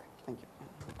 தேங்க்யூ.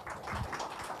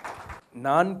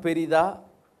 நான் பெரிதா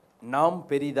நாம்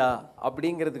பெரிதா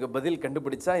அப்படிங்கிறதுக்கு பதில்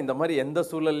கண்டுபிடிச்சா இந்த மாதிரி எந்த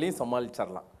சூழல்லையும்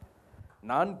சமாளிச்சிடலாம்.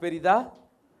 நான் பெரிதா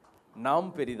நாம்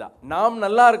பெரிதா, நாம்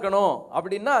நல்லா இருக்கணும்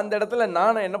அப்படின்னா அந்த இடத்துல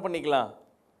நானை என்ன பண்ணிக்கலாம்,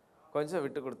 கொஞ்சம்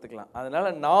விட்டு கொடுத்துக்கலாம். அதனால்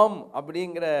நாம்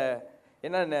அப்படிங்கிற,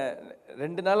 ஏன்னா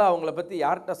 2 நாள் அவங்கள பற்றி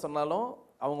யார்கிட்ட சொன்னாலும்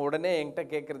அவங்க உடனே என்கிட்ட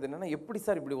கேட்குறது என்னென்னா, எப்படி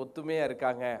சார் இப்படி ஒத்துமையாக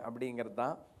இருக்காங்க அப்படிங்கிறது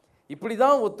தான். இப்படி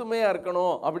தான் ஒத்துமையாக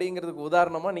இருக்கணும் அப்படிங்கிறதுக்கு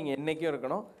உதாரணமாக நீங்கள் என்றைக்கும்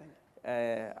இருக்கணும்.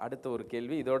 அடுத்த ஒரு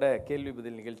கேள்வி, இதோட கேள்வி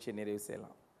பதில் நிகழ்ச்சியை நிறைவு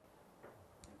செய்யலாம்.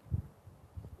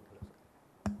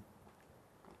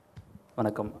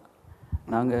 வணக்கம்.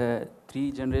 நாங்கள் 3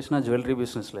 ஜென்ரேஷனாக ஜுவல்லரி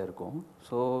பிஸ்னஸில் இருக்கோம்.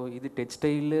 ஸோ இது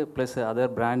டெக்ஸ்டைலு ப்ளஸ்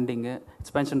அதர் பிராண்டிங்கு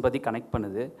எக்ஸ்பென்ஷன் பற்றி கனெக்ட்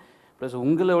பண்ணுது. ப்ளஸ்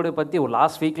உங்களோட பற்றி ஒரு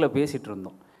லாஸ்ட் வீக்கில் பேசிகிட்டு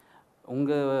இருந்தோம்.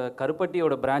 உங்கள்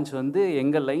கருப்பட்டியோட பிரான்ச் வந்து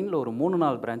எங்கள் லைனில் ஒரு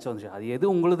 3-4 பிரான்ச் வந்துச்சு. அது எது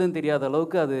உங்களுதுன்னு தெரியாத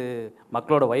அளவுக்கு அது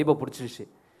மக்களோட வைபை பிடிச்சிருச்சு.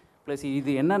 ப்ளஸ்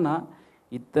இது என்னென்னா,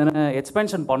 இத்தனை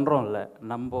எக்ஸ்பென்ஷன் பண்ணுறோம்ல,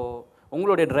 நம்ம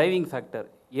உங்களுடைய டிரைவிங் ஃபேக்டர்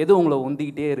எது உங்களை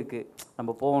உந்திக்கிட்டே இருக்குது,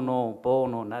 நம்ம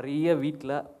போகணும் நிறைய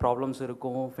வீட்டில் ப்ராப்ளம்ஸ்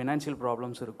இருக்கும், ஃபினான்ஷியல்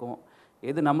ப்ராப்ளம்ஸ் இருக்கும்.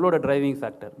 எது நம்மளோட டிரைவிங்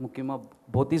ஃபேக்டர்? முக்கியமாக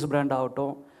போத்தீஸ் பிராண்ட்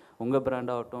ஆகட்டும், உங்கள்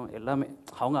பிராண்ட் ஆகட்டும், எல்லாமே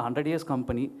அவங்க 100 years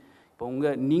கம்பெனி. இப்போ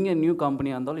நீங்கள் நியூ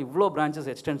கம்பெனியாக இருந்தாலும் இவ்வளோ பிரான்ச்சஸ்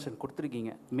எக்ஸ்டென்ஷன்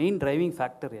கொடுத்துருக்கீங்க. மெயின் டிரைவிங்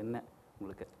ஃபேக்டர் என்ன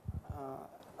உங்களுக்கு?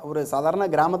 ஒரு சாதாரண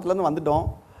கிராமத்துலேருந்து வந்துட்டோம்,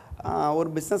 ஒரு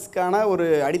பிஸ்னஸ்க்கான ஒரு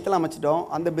அடித்தளம் அமைச்சிட்டோம்.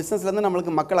 அந்த பிஸ்னஸ்லேருந்து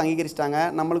நம்மளுக்கு மக்கள் அங்கீகரிச்சிட்டாங்க.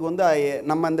 நம்மளுக்கு வந்து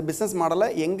நம்ம அந்த பிஸ்னஸ் மாடலை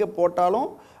எங்கே போட்டாலும்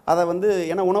அதை வந்து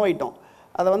ஏன்னா உணவாயிட்டோம்,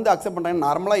 அதை வந்து அக்செப்ட் பண்ணுறாங்க.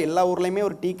 நார்மலாக எல்லா ஊர்லேயுமே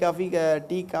ஒரு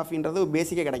டீ காஃபின்றது ஒரு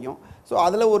பேசிக்காக கிடைக்கும். ஸோ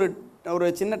அதில் ஒரு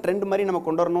சின்ன ட்ரெண்ட் மாதிரி நம்ம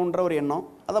கொண்டு வரணுன்ற ஒரு எண்ணம்,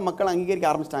 அதை மக்கள் அங்கீகரிக்க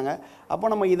ஆரம்பிச்சிட்டாங்க. அப்போ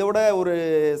நம்ம இதோட ஒரு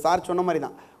சார் சொன்ன மாதிரி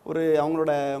தான், ஒரு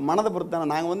அவங்களோட மனதை பொறுத்து தானே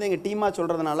நாங்கள் வந்து எங்கள் டீமாக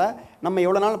சொல்கிறதுனால நம்ம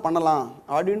எவ்வளோ நாள் பண்ணலாம்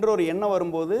அப்படின்ற ஒரு எண்ணம்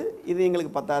வரும்போது இது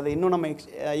எங்களுக்கு பத்தாது, இன்னும் நம்ம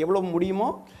எவ்வளோ முடியுமோ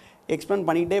எக்ஸ்பெண்ட்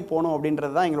பண்ணிக்கிட்டே போகணும்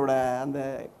அப்படின்றது தான் எங்களோட அந்த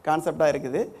கான்செப்டாக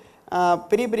இருக்குது.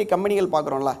 பெரிய பெரிய கம்பெனிகள்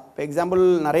பார்க்குறோம்ல, இப்போ எக்ஸாம்பிள்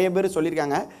நிறைய பேர்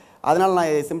சொல்லியிருக்காங்க, அதனால்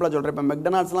நான் சிம்பிளாக சொல்கிறேன். இப்போ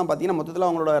மெக்டொனால்ட்ஸ்லாம் பார்த்தீங்கன்னா மொத்தத்தில்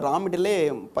அவங்களோட ரா மெட்டீரியலே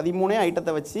 13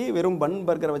 ஐட்டத்தை வச்சு வெறும் பன்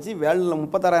பர்கரை வச்சு வேர்ல்டில்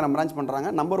 36,000 பிரான்ச் பண்ணுறாங்க,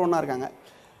 நம்பர் 1 இருக்காங்க.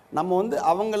 நம்ம வந்து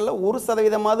அவங்களில்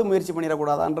 1% முயற்சி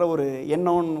பண்ணிடக்கூடாதான்ற ஒரு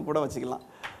எண்ணம்னு கூட வச்சுக்கலாம்.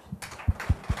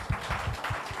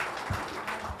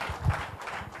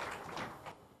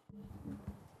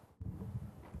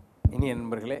 இனிய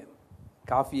நண்பர்களே,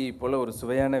 காஃபியை போல ஒரு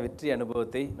சுவையான வெற்றி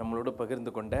அனுபவத்தை நம்மளோடு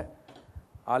பகிர்ந்து கொண்ட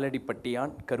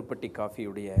ஆலடிப்பட்டியான் கருப்பட்டி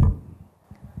காஃபியுடைய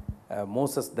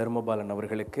மோசஸ் தர்மபாலன்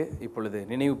அவர்களுக்கு இப்பொழுது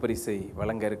நினைவு பரிசை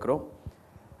வழங்க இருக்கிறோம்.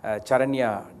 சரண்யா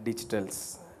டிஜிட்டல்ஸ்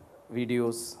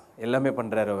வீடியோஸ் எல்லாமே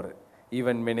பண்ணுறாரு, அவர்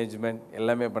ஈவென்ட் மேனேஜ்மெண்ட்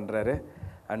எல்லாமே பண்ணுறாரு.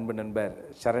 அன்பு நண்பர்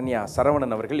சரண்யா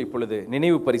சரவணன் அவர்கள் இப்பொழுது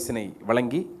நினைவு பரிசினை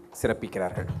வழங்கி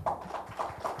சிறப்பிக்கிறார்கள்.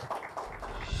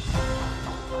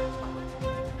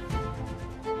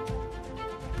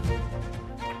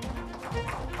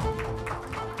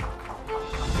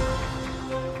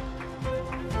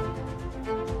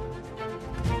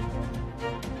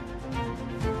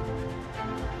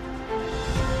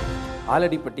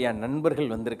 ஆலடிப்பட்டியான் நண்பர்கள்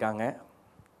வந்திருக்காங்க.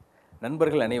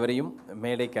 நண்பர்கள் அனைவரையும்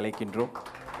மேடைக்கு அழைக்கின்றோம்.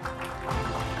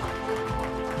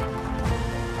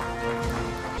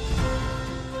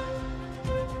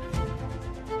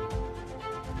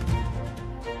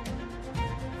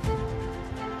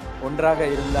 ஒன்றாக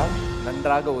இருந்தால்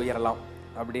நன்றாக உயரலாம்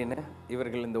அப்படின்னு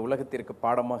இவர்கள் இந்த உலகத்திற்கு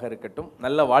பாடமாக இருக்கட்டும்.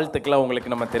 நல்ல வாழ்த்துக்களை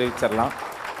உங்களுக்கு நம்ம தெரிவிச்சிடலாம்.